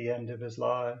wrote at the end of his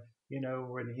life,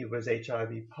 when he was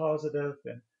HIV positive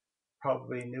and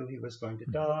probably knew he was going to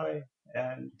die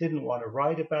and didn't want to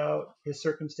write about his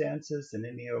circumstances in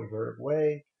any overt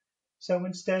way. So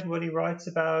instead, what he writes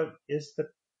about is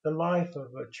the life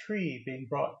of a tree being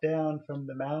brought down from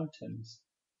the mountains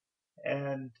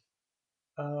and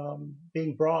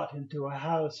being brought into a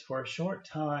house for a short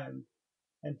time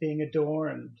and being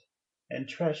adorned and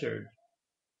treasured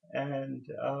and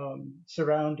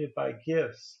surrounded by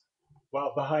gifts,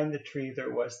 while behind the tree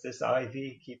there was this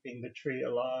ivy keeping the tree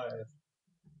alive.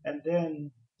 And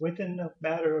then within a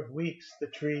matter of weeks, the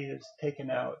tree is taken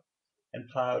out and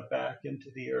plowed back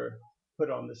into the earth. put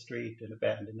on the street and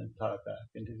abandoned and plowed back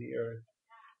into the earth.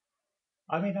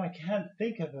 I mean, I can't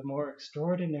think of a more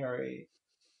extraordinary,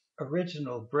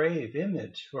 original, brave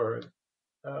image for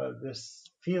this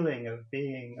feeling of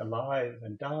being alive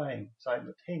and dying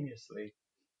simultaneously.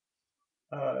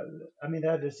 Uh, I mean,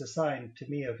 that is a sign to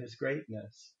me of his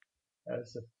greatness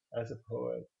as a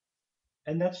poet.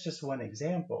 And that's just one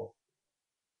example.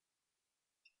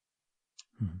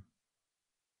 Hmm.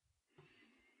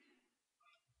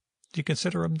 Do you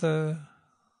consider him the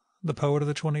poet of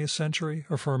the 20th century,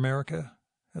 or for America,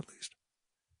 at least?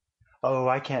 Oh,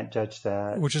 I can't judge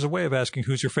that. Which is a way of asking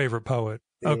who's your favorite poet.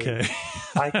 Okay.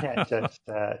 I can't judge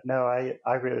that. No,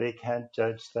 I really can't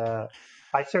judge that.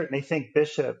 I certainly think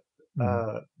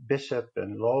Hmm. Bishop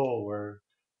and Lowell were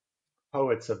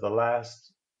poets of the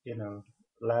last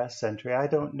century. I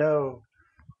don't know.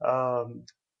 Um,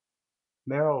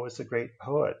 Merrill was a great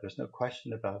poet. There's no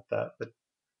question about that. But,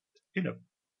 you know,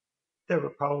 there were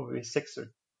probably 6 or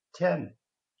 10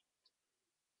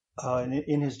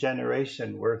 in his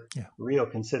generation worth Yeah. real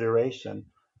consideration.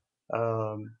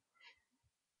 Um,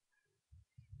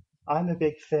 I'm a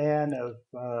big fan of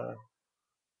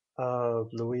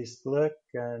Louise Gluck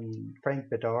and Frank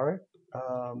Bedard.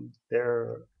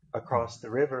 They're across the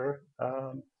river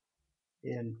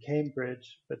in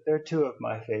Cambridge, but they're two of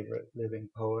my favorite living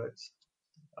poets.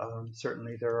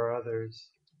 Certainly there are others.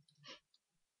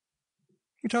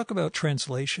 You talk about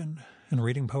translation and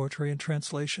reading poetry in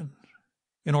translation.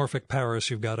 In Orphic Paris,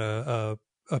 you've got a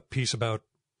piece about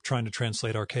trying to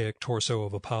translate Archaic Torso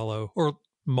of Apollo, or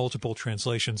multiple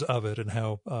translations of it, and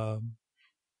how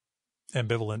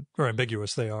ambivalent or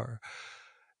ambiguous they are.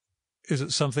 Is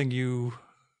it something do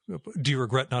you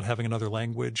regret not having another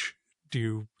language? Do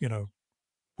you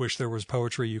wish there was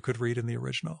poetry you could read in the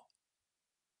original?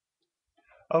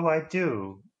 Oh, I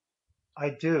do.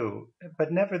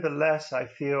 But nevertheless, I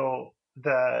feel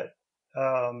that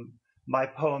um, my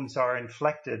poems are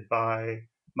inflected by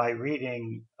my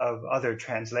reading of other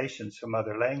translations from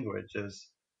other languages.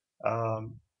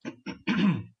 Um,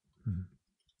 Hmm.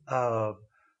 uh,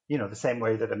 the same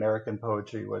way that American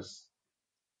poetry was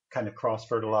kind of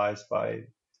cross-fertilized by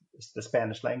the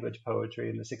Spanish language poetry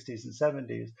in the 60s and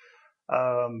 70s.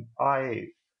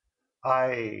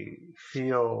 I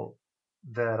feel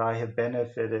that I have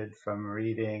benefited from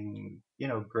reading,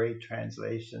 great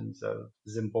translations of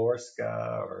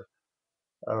Zimborska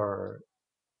or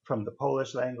from the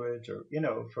Polish language, or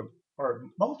or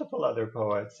multiple other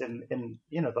poets in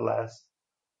the last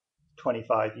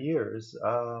 25 years.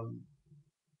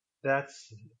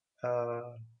 That's uh,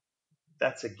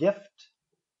 that's a gift,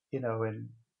 you know, in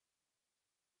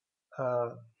uh,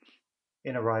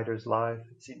 in a writer's life.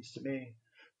 It seems to me.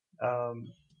 Um,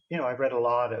 I read a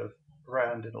lot of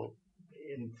around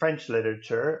in French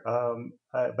literature,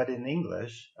 but in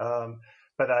English.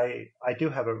 But I do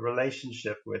have a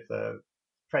relationship with a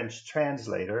French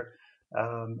translator,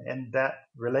 and that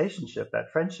relationship,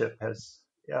 that friendship, has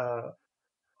uh,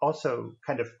 also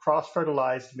kind of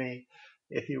cross-fertilized me,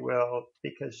 if you will,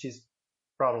 because she's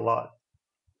brought a lot,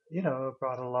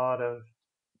 brought a lot of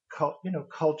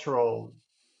cultural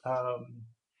um,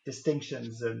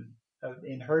 distinctions and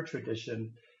in her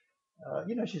tradition.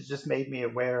 She's just made me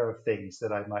aware of things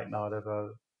that I might not have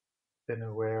been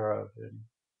aware of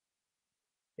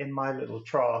in my little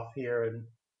trough here in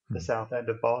the Hmm. south end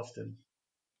of Boston.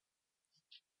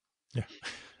 Yeah.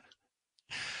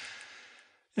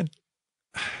 And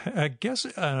I guess,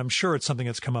 and I'm sure it's something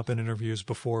that's come up in interviews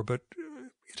before, but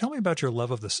tell me about your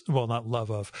love of this. Well, not love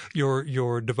of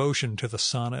your devotion to the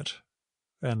sonnet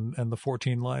and the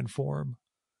 14-line form.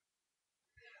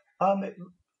 Um,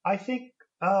 I think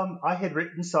I had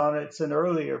written sonnets in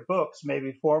earlier books,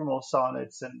 maybe formal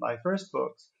sonnets in my first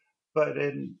books, but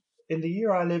in the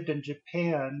year I lived in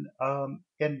Japan,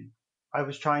 and I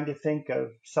was trying to think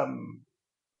of some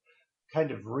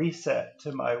kind of reset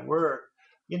to my work.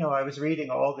 I was reading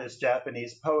all this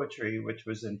Japanese poetry, which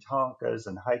was in tankas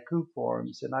and haiku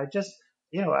forms, and I just,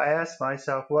 I asked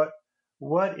myself,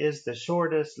 what is the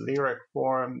shortest lyric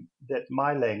form that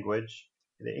my language,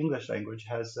 the English language,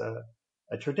 has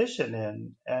a tradition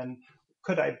in, and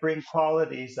could I bring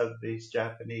qualities of these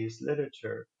Japanese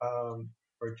literature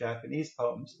or Japanese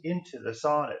poems into the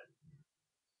sonnet?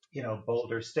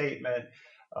 Bolder statement,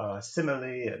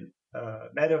 simile, and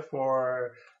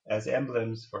metaphor as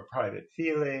emblems for private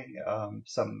feeling,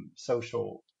 some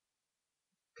social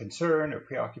concern or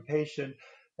preoccupation.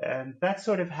 And that's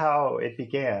sort of how it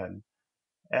began.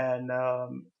 And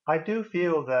I do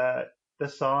feel that the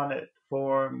sonnet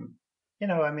form,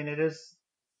 it is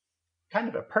kind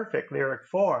of a perfect lyric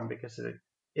form because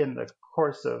in the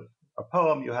course of a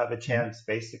poem, you have a chance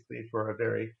basically for a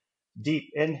very deep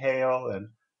inhale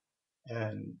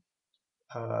and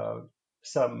uh,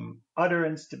 some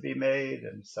utterance to be made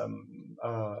and some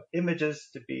images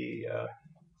to be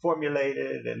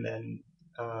formulated, and then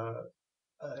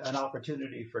an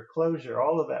opportunity for closure.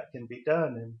 All of that can be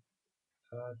done in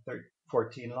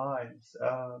 14 lines.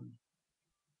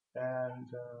 And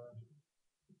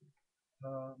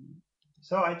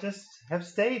so I just have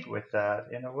stayed with that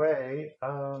in a way.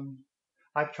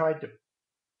 I've tried to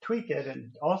tweak it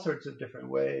in all sorts of different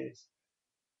ways,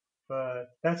 but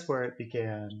that's where it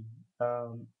began.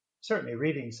 Um, Certainly,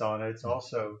 reading sonnets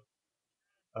also,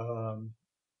 um,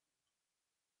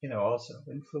 also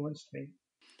influenced me.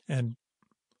 And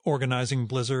organizing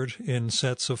Blizzard in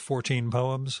sets of 14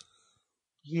 poems,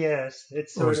 Yes,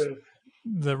 it's or sort is of.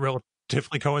 that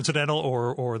relatively coincidental,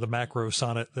 or the macro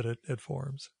sonnet that it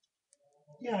forms?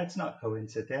 Yeah, it's not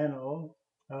coincidental.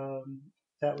 Um,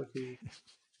 that would be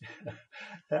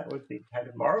that would be kind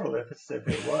of marvelous if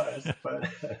it was, but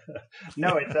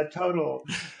no, it's a total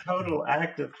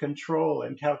act of control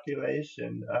and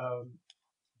calculation.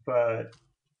 But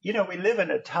we live in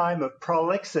a time of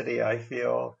prolixity. I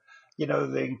feel,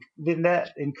 the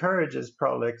net encourages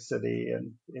prolixity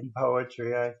in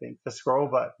poetry. I think the scroll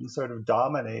button sort of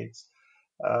dominates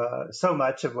so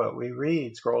much of what we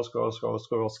read. Scroll, scroll, scroll,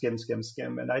 scroll, skim, skim,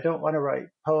 skim. And I don't want to write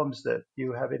poems that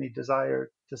you have any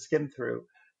desire to skim through.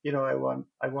 I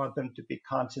want them to be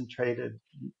concentrated,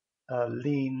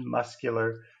 lean,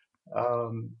 muscular,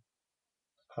 um,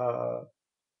 uh,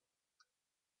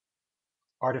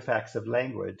 artifacts of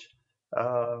language.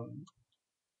 Um,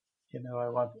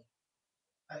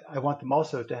 I want them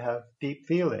also to have deep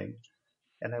feeling,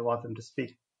 and I want them to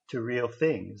speak to real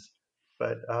things.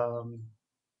 But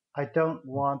I don't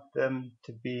want them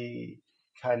to be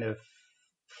kind of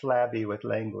flabby with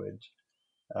language.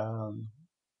 Um,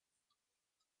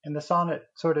 and the sonnet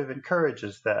sort of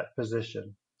encourages that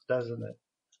position, doesn't it?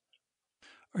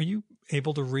 Are you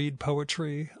able to read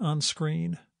poetry on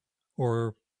screen,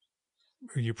 or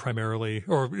are you primarily,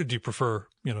 or do you prefer,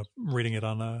 reading it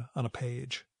on a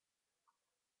page?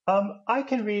 I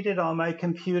can read it on my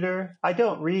computer. I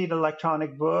don't read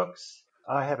electronic books.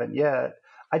 I haven't yet.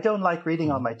 I don't like reading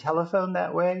on Mhm. my telephone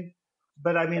that way,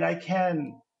 but I mean, I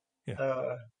can.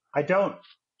 Yeah. I don't,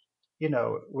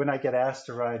 when I get asked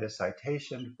to write a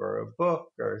citation for a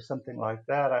book or something like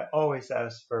that, I always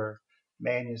ask for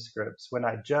manuscripts. When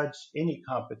I judge any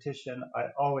competition, I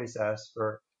always ask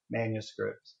for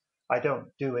manuscripts. I don't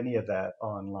do any of that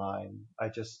online. I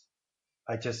just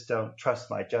don't trust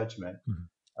my judgment. Mhm.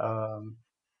 Um,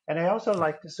 and I also Yeah.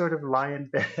 like to sort of lie in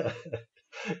bed,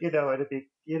 and be,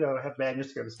 have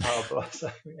manuscripts piled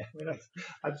up.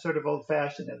 I'm sort of old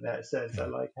fashioned in that sense. Yeah.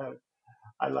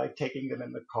 I like taking them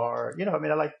in the car.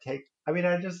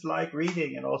 I just like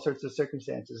reading in all sorts of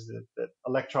circumstances, that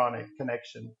electronic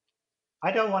connection.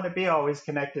 I don't want to be always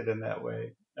connected in that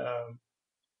way. Um,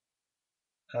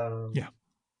 Yeah. I'm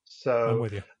so,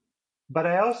 with you. but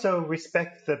I also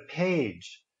respect the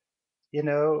page, you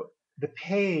know, the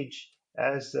page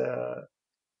as a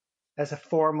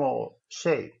formal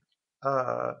shape,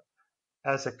 uh,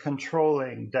 as a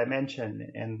controlling dimension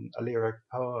in a lyric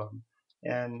poem.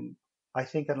 And I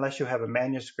think unless you have a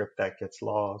manuscript, that gets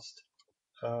lost.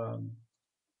 Um,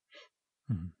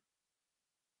 Mhm.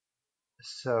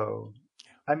 so,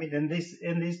 I mean, in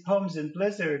these poems in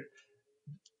Blizzard,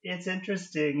 it's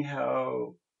interesting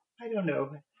how, I don't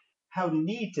know, how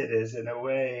neat it is in a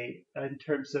way in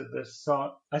terms of the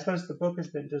song. I suppose the book has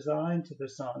been designed to the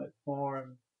sonnet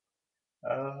form,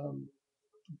 um,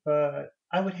 but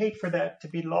I would hate for that to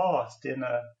be lost in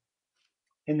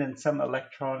some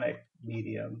electronic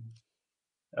medium.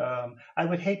 I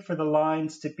would hate for the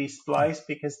lines to be Yeah. spliced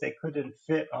because they couldn't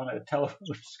fit on a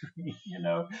telephone screen,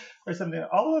 or something.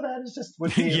 All of that is just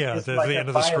would be Yeah. is The like end a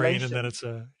of the screen, and then violation. it's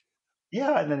a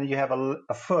Yeah, and then you have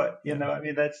a foot. yeah. I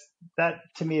mean, that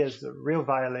to me is a real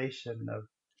violation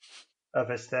of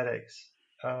aesthetics.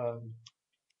 Um,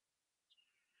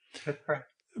 but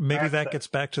Maybe perhaps that that. gets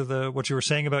back to the what you were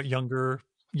saying about younger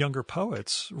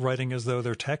poets writing as though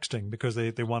they're texting because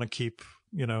they want to keep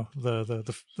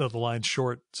the lines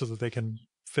short so that they can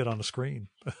fit on a screen.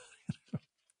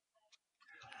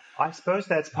 I suppose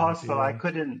that's That might possible.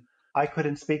 be I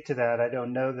couldn't speak to that. I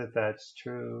don't know that that's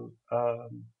true.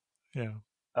 yeah.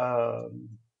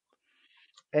 Um,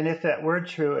 and if that were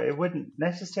true, it wouldn't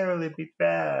necessarily be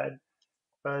bad,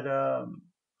 but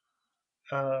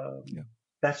Yeah.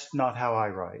 that's not how I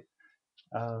write.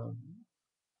 Um,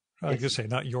 I it's could say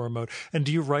not your mode. And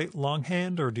do you write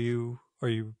longhand, or do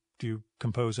you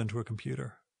compose into a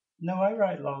computer? No, I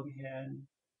write longhand.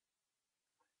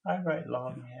 I write Yeah.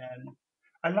 longhand.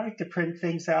 I like to print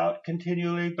things out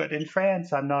continually, but in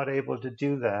France, I'm not able to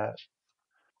do that.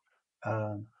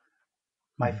 Um,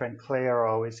 my friend Claire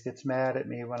always gets mad at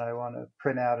me when I want to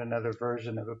print out another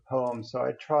version of a poem, so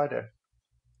I try to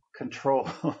control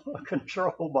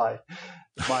control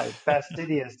my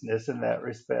fastidiousness in that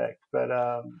respect. But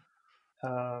um,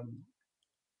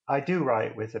 I do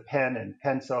write with a pen and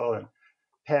pencil and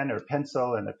pen or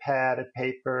pencil and a pad of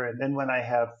paper. And then when I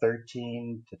have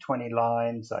 13 to 20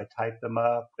 lines, I type them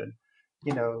up. And,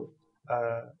 you know,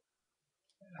 uh,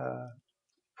 uh,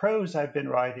 prose I've been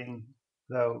writing,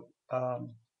 though,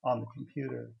 on the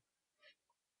computer,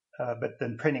 but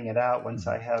then printing it out once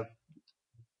I have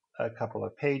a couple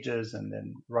of pages and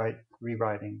then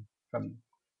rewriting from,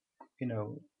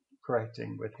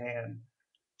 correcting with hand.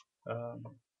 Um,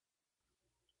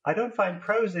 I don't find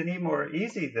prose any more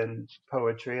easy than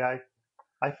poetry. I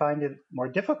find it more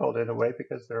difficult in a way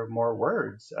because there are more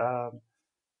words.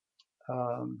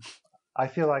 Um, I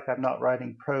feel like I'm not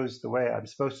writing prose the way I'm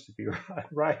supposed to be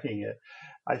writing it.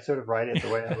 I sort of write it the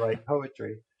way I write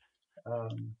poetry.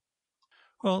 Um,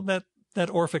 Well, that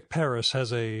Orphic Paris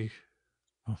has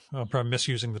I'm probably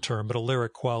misusing the term, but a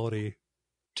lyric quality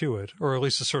to it, or at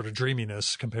least a sort of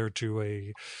dreaminess compared to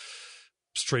a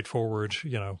straightforward,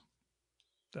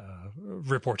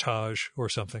 reportage or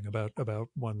something about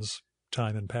one's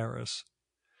time in Paris.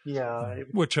 yeah,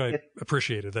 Which I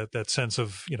appreciated, that sense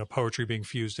of poetry being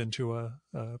fused into a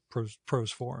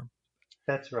prose form.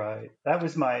 that's right. That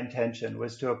was my intention,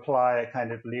 was to apply a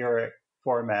kind of lyric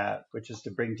format, which is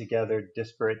to bring together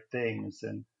disparate things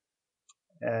and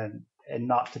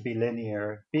not to be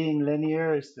linear. Being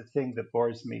linear is the thing that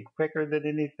bores me quicker than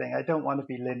anything. I don't want to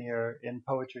be linear in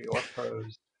poetry or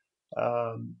prose.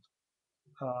 Um,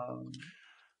 um,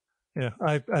 Yeah,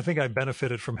 I think I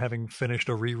benefited from having finished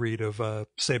a reread of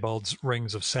Sebald's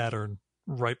Rings of Saturn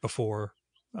right before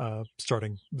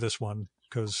starting this one,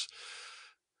 because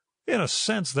in a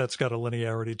sense that's got a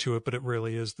linearity to it, but it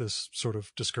really is this sort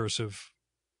of discursive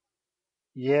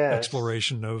yes.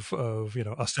 exploration of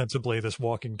ostensibly this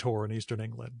walking tour in Eastern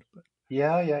England. But,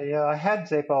 Yeah. I had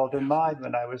Sebald in mind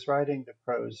when I was writing the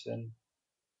prose, and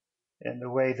in the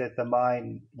way that the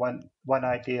mind, one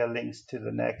idea links to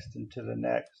the next and to the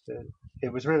next.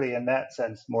 It was really in that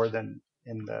sense more than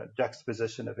in the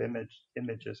juxtaposition of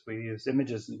images. We use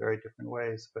images in very different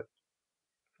ways. But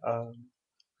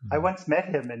I once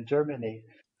met him in Germany.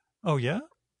 oh yeah,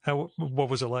 what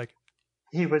was it like?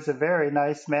 He was a very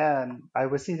nice man. I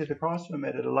was seated across from him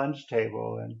at a lunch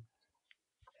table,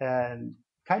 and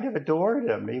kind of adored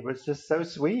him. He was just so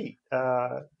sweet.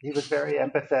 He was very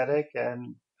empathetic,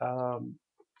 and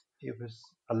he was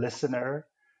a listener,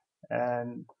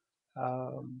 and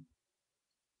um,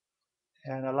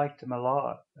 and I liked him a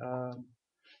lot.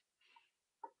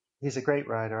 He's a great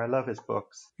writer. I love his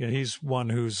books. Yeah, he's one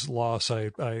whose loss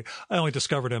I only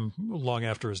discovered him long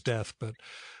after his death, but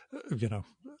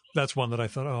that's one that I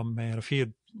thought, oh man, if he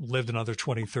had lived another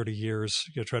 20, 30 years,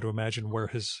 try to imagine where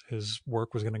his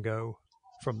work was going to go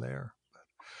from there.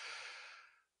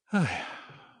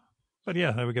 But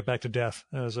yeah, then we get back to death.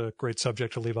 That was a great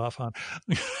subject to leave off on.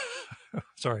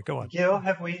 Sorry, go on. Gil,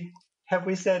 have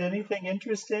we said anything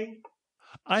interesting?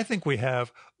 I think we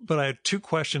have, but I had two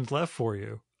questions left for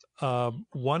you.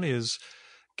 One is,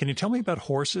 can you tell me about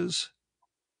horses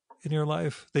in your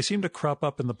life? They seem to crop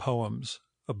up in the poems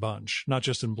a bunch, not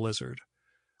just in Blizzard.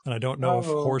 And I don't know if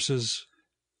horses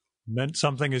meant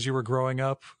something as you were growing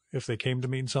up, if they came to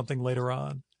mean something later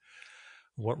on,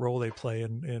 what role they play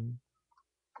in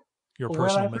your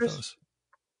personal mythos.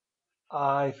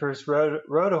 I first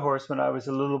rode a horse when I was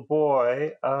a little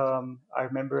boy. I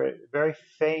remember it very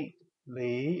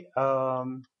faintly.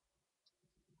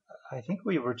 I think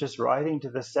we were just riding to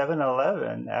the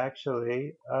 7-Eleven,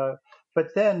 actually.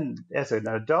 But then, as an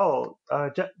adult,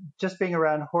 just being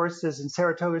around horses in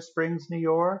Saratoga Springs, New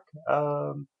York,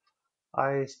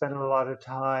 I spent a lot of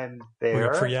time there. Were you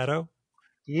up for Yaddo?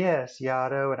 Yes,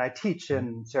 Yaddo, and I teach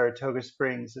in Saratoga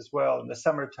Springs as well in the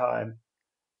summertime.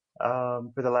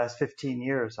 For the last 15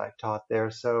 years, I've taught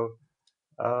there. So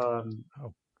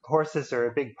horses are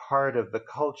a big part of the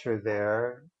culture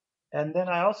there. And then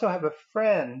I also have a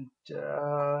friend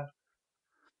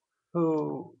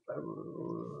who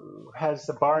has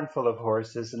a barn full of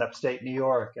horses in upstate New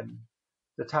York. And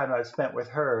the time I've spent with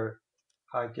her,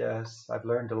 I guess I've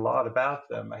learned a lot about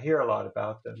them. I hear a lot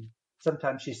about them.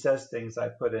 Sometimes she says things I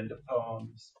put into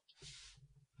poems.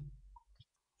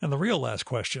 And the real last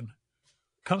question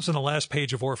comes in the last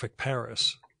page of Orphic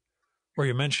Paris, where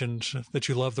you mentioned that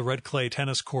you love the red clay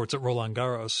tennis courts at Roland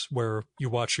Garros, where you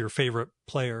watch your favorite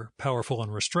player, powerful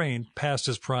and restrained, past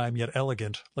his prime yet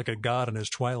elegant, like a god in his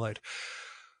twilight.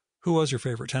 Who was your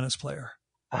favorite tennis player?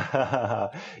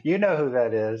 You know who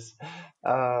that is.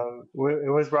 It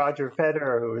was Roger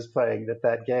Federer who was playing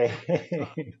that game.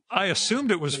 I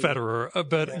assumed it was Federer,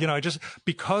 but Yeah. I just,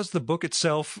 because the book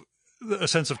itself, a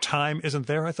sense of time isn't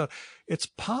there, I thought it's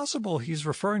possible he's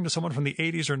referring to someone from the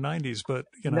 80s or 90s, but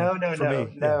No, for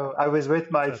me, no. I was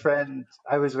with my friend.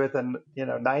 I was with a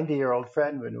 90-year-old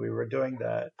friend when we were doing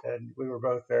that, and we were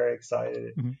both very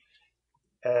excited Mm-hmm.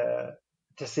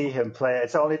 To see him play.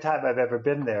 It's the only time I've ever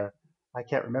been there. I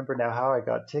can't remember now how I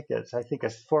got tickets. I think a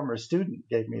former student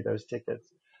gave me those tickets,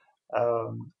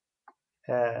 and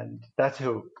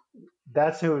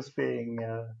who's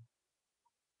being.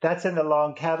 That's in the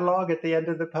long catalog at the end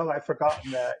of the poem. I've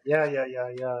forgotten that. Yeah.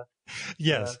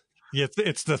 Yes. Yeah,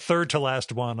 it's the third to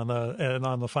last one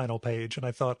on the final page. And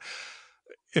I thought,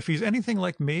 if he's anything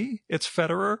like me, it's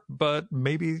Federer, but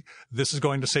maybe this is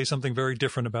going to say something very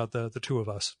different about the two of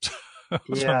us.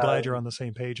 So I'm glad you're on the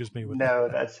same page as me with No,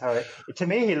 that. that's how to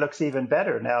me, he looks even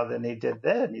better now than he did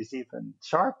then. He's even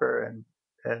sharper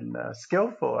and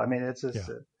skillful. I mean, it's just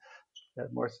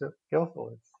more skillful.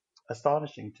 It's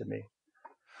astonishing to me.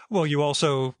 Well, you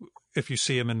also, if you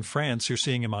see him in France, you're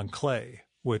seeing him on clay,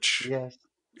 which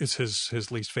is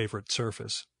his least favorite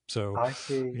surface. So I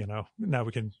see. Now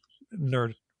we can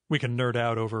nerd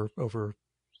out over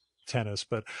tennis.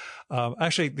 But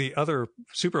actually, the other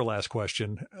super last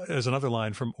question is another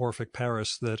line from Orphic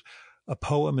Paris, that a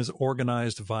poem is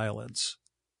organized violence.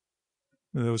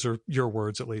 Those are your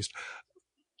words, at least.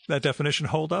 That definition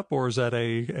hold up, or is that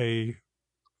a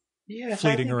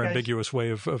fleeting or ambiguous way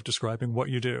of describing what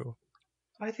you do?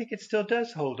 I think it still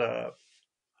does hold up.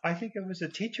 I think it was a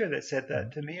teacher that said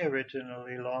that to me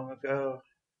originally long ago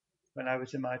when I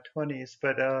was in my 20s.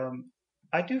 But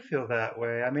I do feel that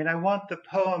way. I mean, I don't want the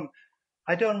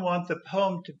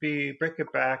poem to be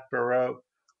bric-a-brac, baroque,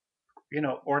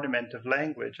 ornament of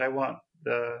language. I want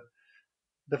the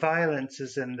violence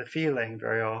is in the feeling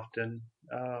very often.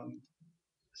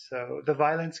 So the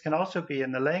violence can also be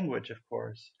in the language, of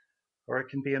course, or it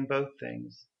can be in both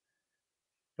things.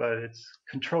 But it's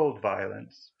controlled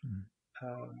violence.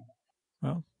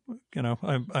 Well,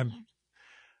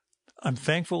 I'm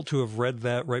thankful to have read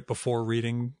that right before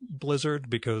reading Blizzard,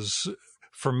 because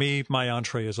for me, my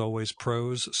entree is always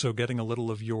prose. So getting a little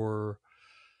of your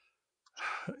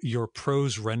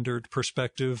prose rendered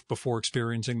perspective before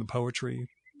experiencing the poetry,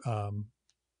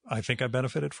 I think I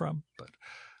benefited from. But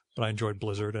I enjoyed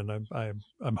Blizzard, and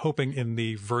I'm hoping in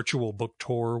the virtual book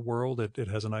tour world it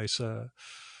has a nice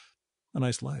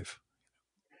life.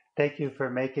 Thank you for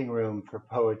making room for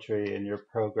poetry in your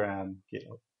program,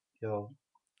 Gil.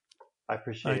 I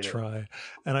appreciate it. I try.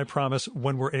 And I promise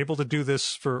when we're able to do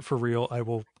this for real, I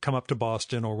will come up to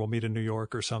Boston, or we'll meet in New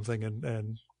York or something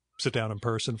and sit down in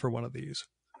person for one of these.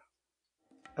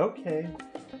 Okay.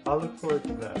 I'll look forward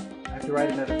to that. I have to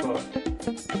write another book.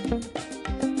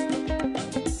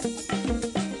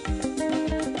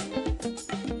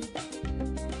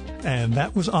 And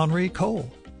that was Henri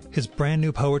Cole. His brand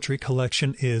new poetry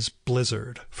collection is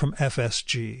Blizzard from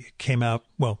FSG. It came out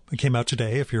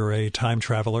today. If you're a time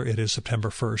traveler, it is September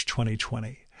 1st,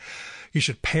 2020. You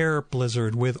should pair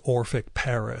Blizzard with Orphic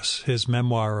Paris, his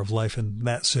memoir of life in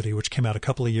that city, which came out a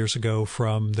couple of years ago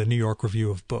from the New York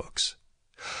Review of Books.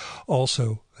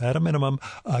 Also, at a minimum,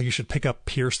 you should pick up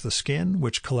Pierce the Skin,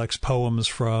 which collects poems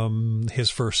from his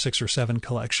first 6 or 7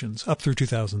 collections, up through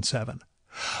 2007.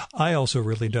 I also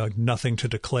really dug Nothing to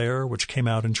Declare, which came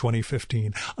out in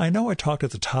 2015. I know I talked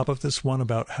at the top of this one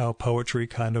about how poetry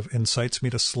kind of incites me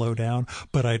to slow down,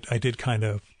 but I did kind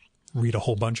of read a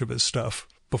whole bunch of his stuff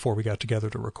before we got together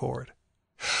to record.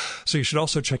 So you should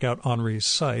also check out Henri's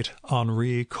site,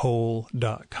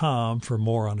 henricole.com, for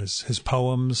more on his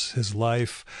poems, his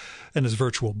life, and his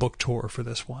virtual book tour for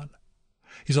this one.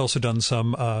 He's also done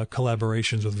some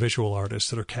collaborations with visual artists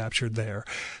that are captured there.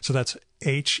 So that's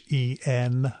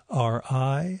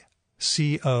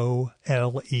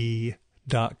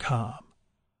HenriCole.com.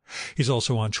 He's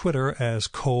also on Twitter as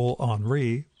Cole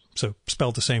Henri, so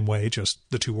spelled the same way, just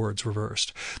the 2 words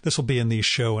reversed. This will be in the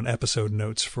show and episode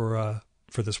notes for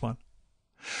this one.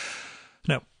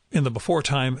 Now, in the before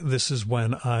time, this is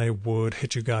when I would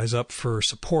hit you guys up for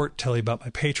support, tell you about my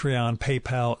Patreon,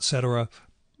 PayPal, etc.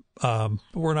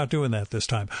 We're not doing that this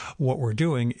time. What we're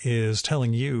doing is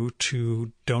telling you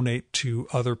to donate to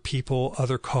other people,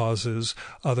 other causes,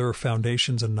 other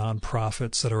foundations and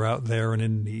nonprofits that are out there and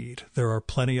in need. There are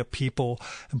plenty of people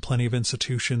and plenty of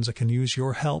institutions that can use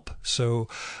your help. So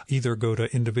either go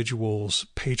to individuals'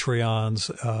 Patreons,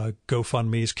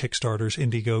 GoFundMes, Kickstarters,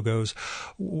 Indiegogos,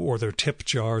 or their tip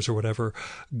jars or whatever.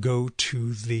 Go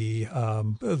to the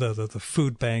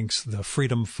food banks, the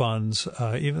freedom funds,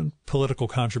 even political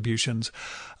contributions.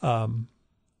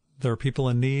 There are people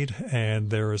in need,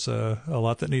 and there is a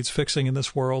lot that needs fixing in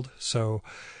this world. So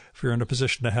if you're in a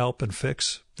position to help and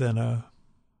fix, then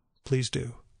please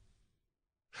do.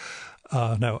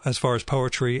 Now, as far as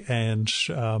poetry and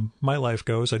my life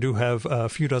goes, I do have a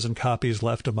few dozen copies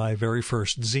left of my very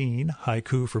first zine,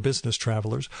 Haiku for Business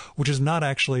Travelers, which is not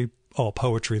actually all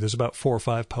poetry. There's about 4 or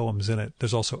 5 poems in it.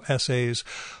 There's also essays,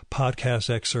 podcast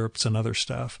excerpts, and other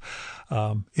stuff.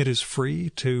 It is free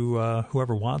to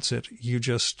whoever wants it. You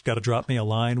just got to drop me a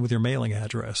line with your mailing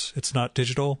address. It's not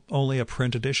digital, only a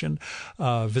print edition.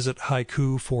 Visit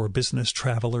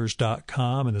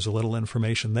haikuforbusinesstravelers.com, and there's a little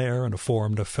information there and a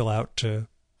form to fill out to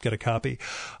get a copy.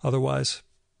 Otherwise,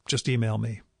 just email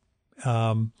me.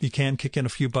 You can kick in a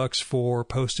few bucks for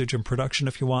postage and production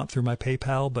if you want through my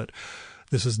PayPal, but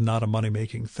this is not a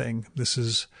money-making thing. This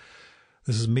is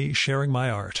me sharing my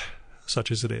art, such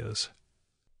as it is.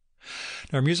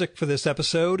 Our music for this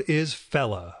episode is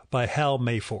Fella by Hal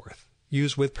Mayforth,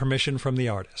 used with permission from the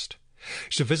artist.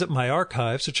 You should visit my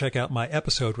archives to check out my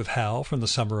episode with Hal from the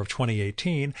summer of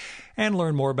 2018 and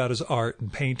learn more about his art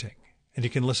and painting. And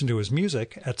you can listen to his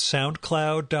music at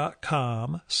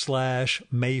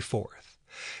soundcloud.com/Mayforth.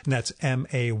 And that's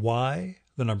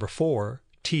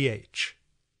MAY4TH.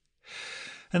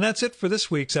 And that's it for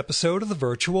this week's episode of the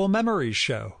Virtual Memories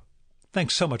Show.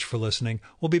 Thanks so much for listening.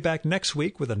 We'll be back next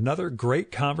week with another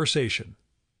great conversation.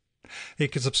 You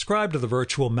can subscribe to the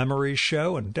Virtual Memories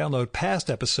Show and download past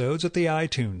episodes at the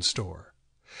iTunes Store.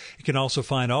 You can also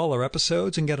find all our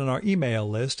episodes and get on our email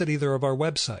list at either of our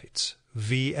websites,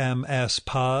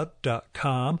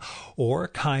 vmspod.com or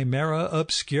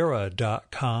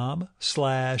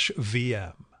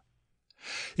chimeraobscura.com/VM.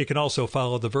 You can also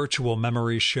follow the Virtual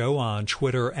Memories Show on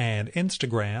Twitter and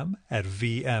Instagram at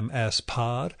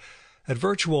VMSPod, at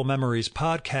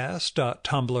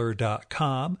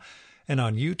virtualmemoriespodcast.tumblr.com, and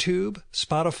on YouTube,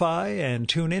 Spotify, and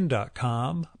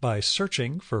TuneIn.com by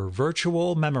searching for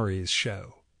Virtual Memories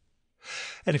Show.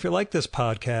 And if you like this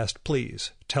podcast, please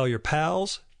tell your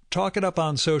pals, talk it up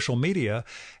on social media,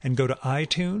 and go to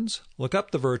iTunes, look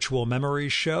up the Virtual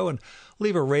Memories Show, and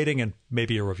leave a rating and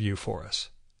maybe a review for us.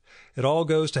 It all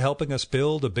goes to helping us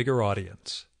build a bigger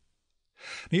audience.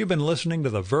 You've been listening to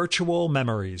the Virtual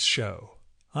Memories Show.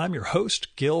 I'm your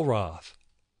host, Gil Roth.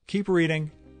 Keep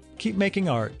reading, keep making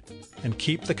art, and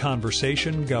keep the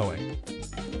conversation going.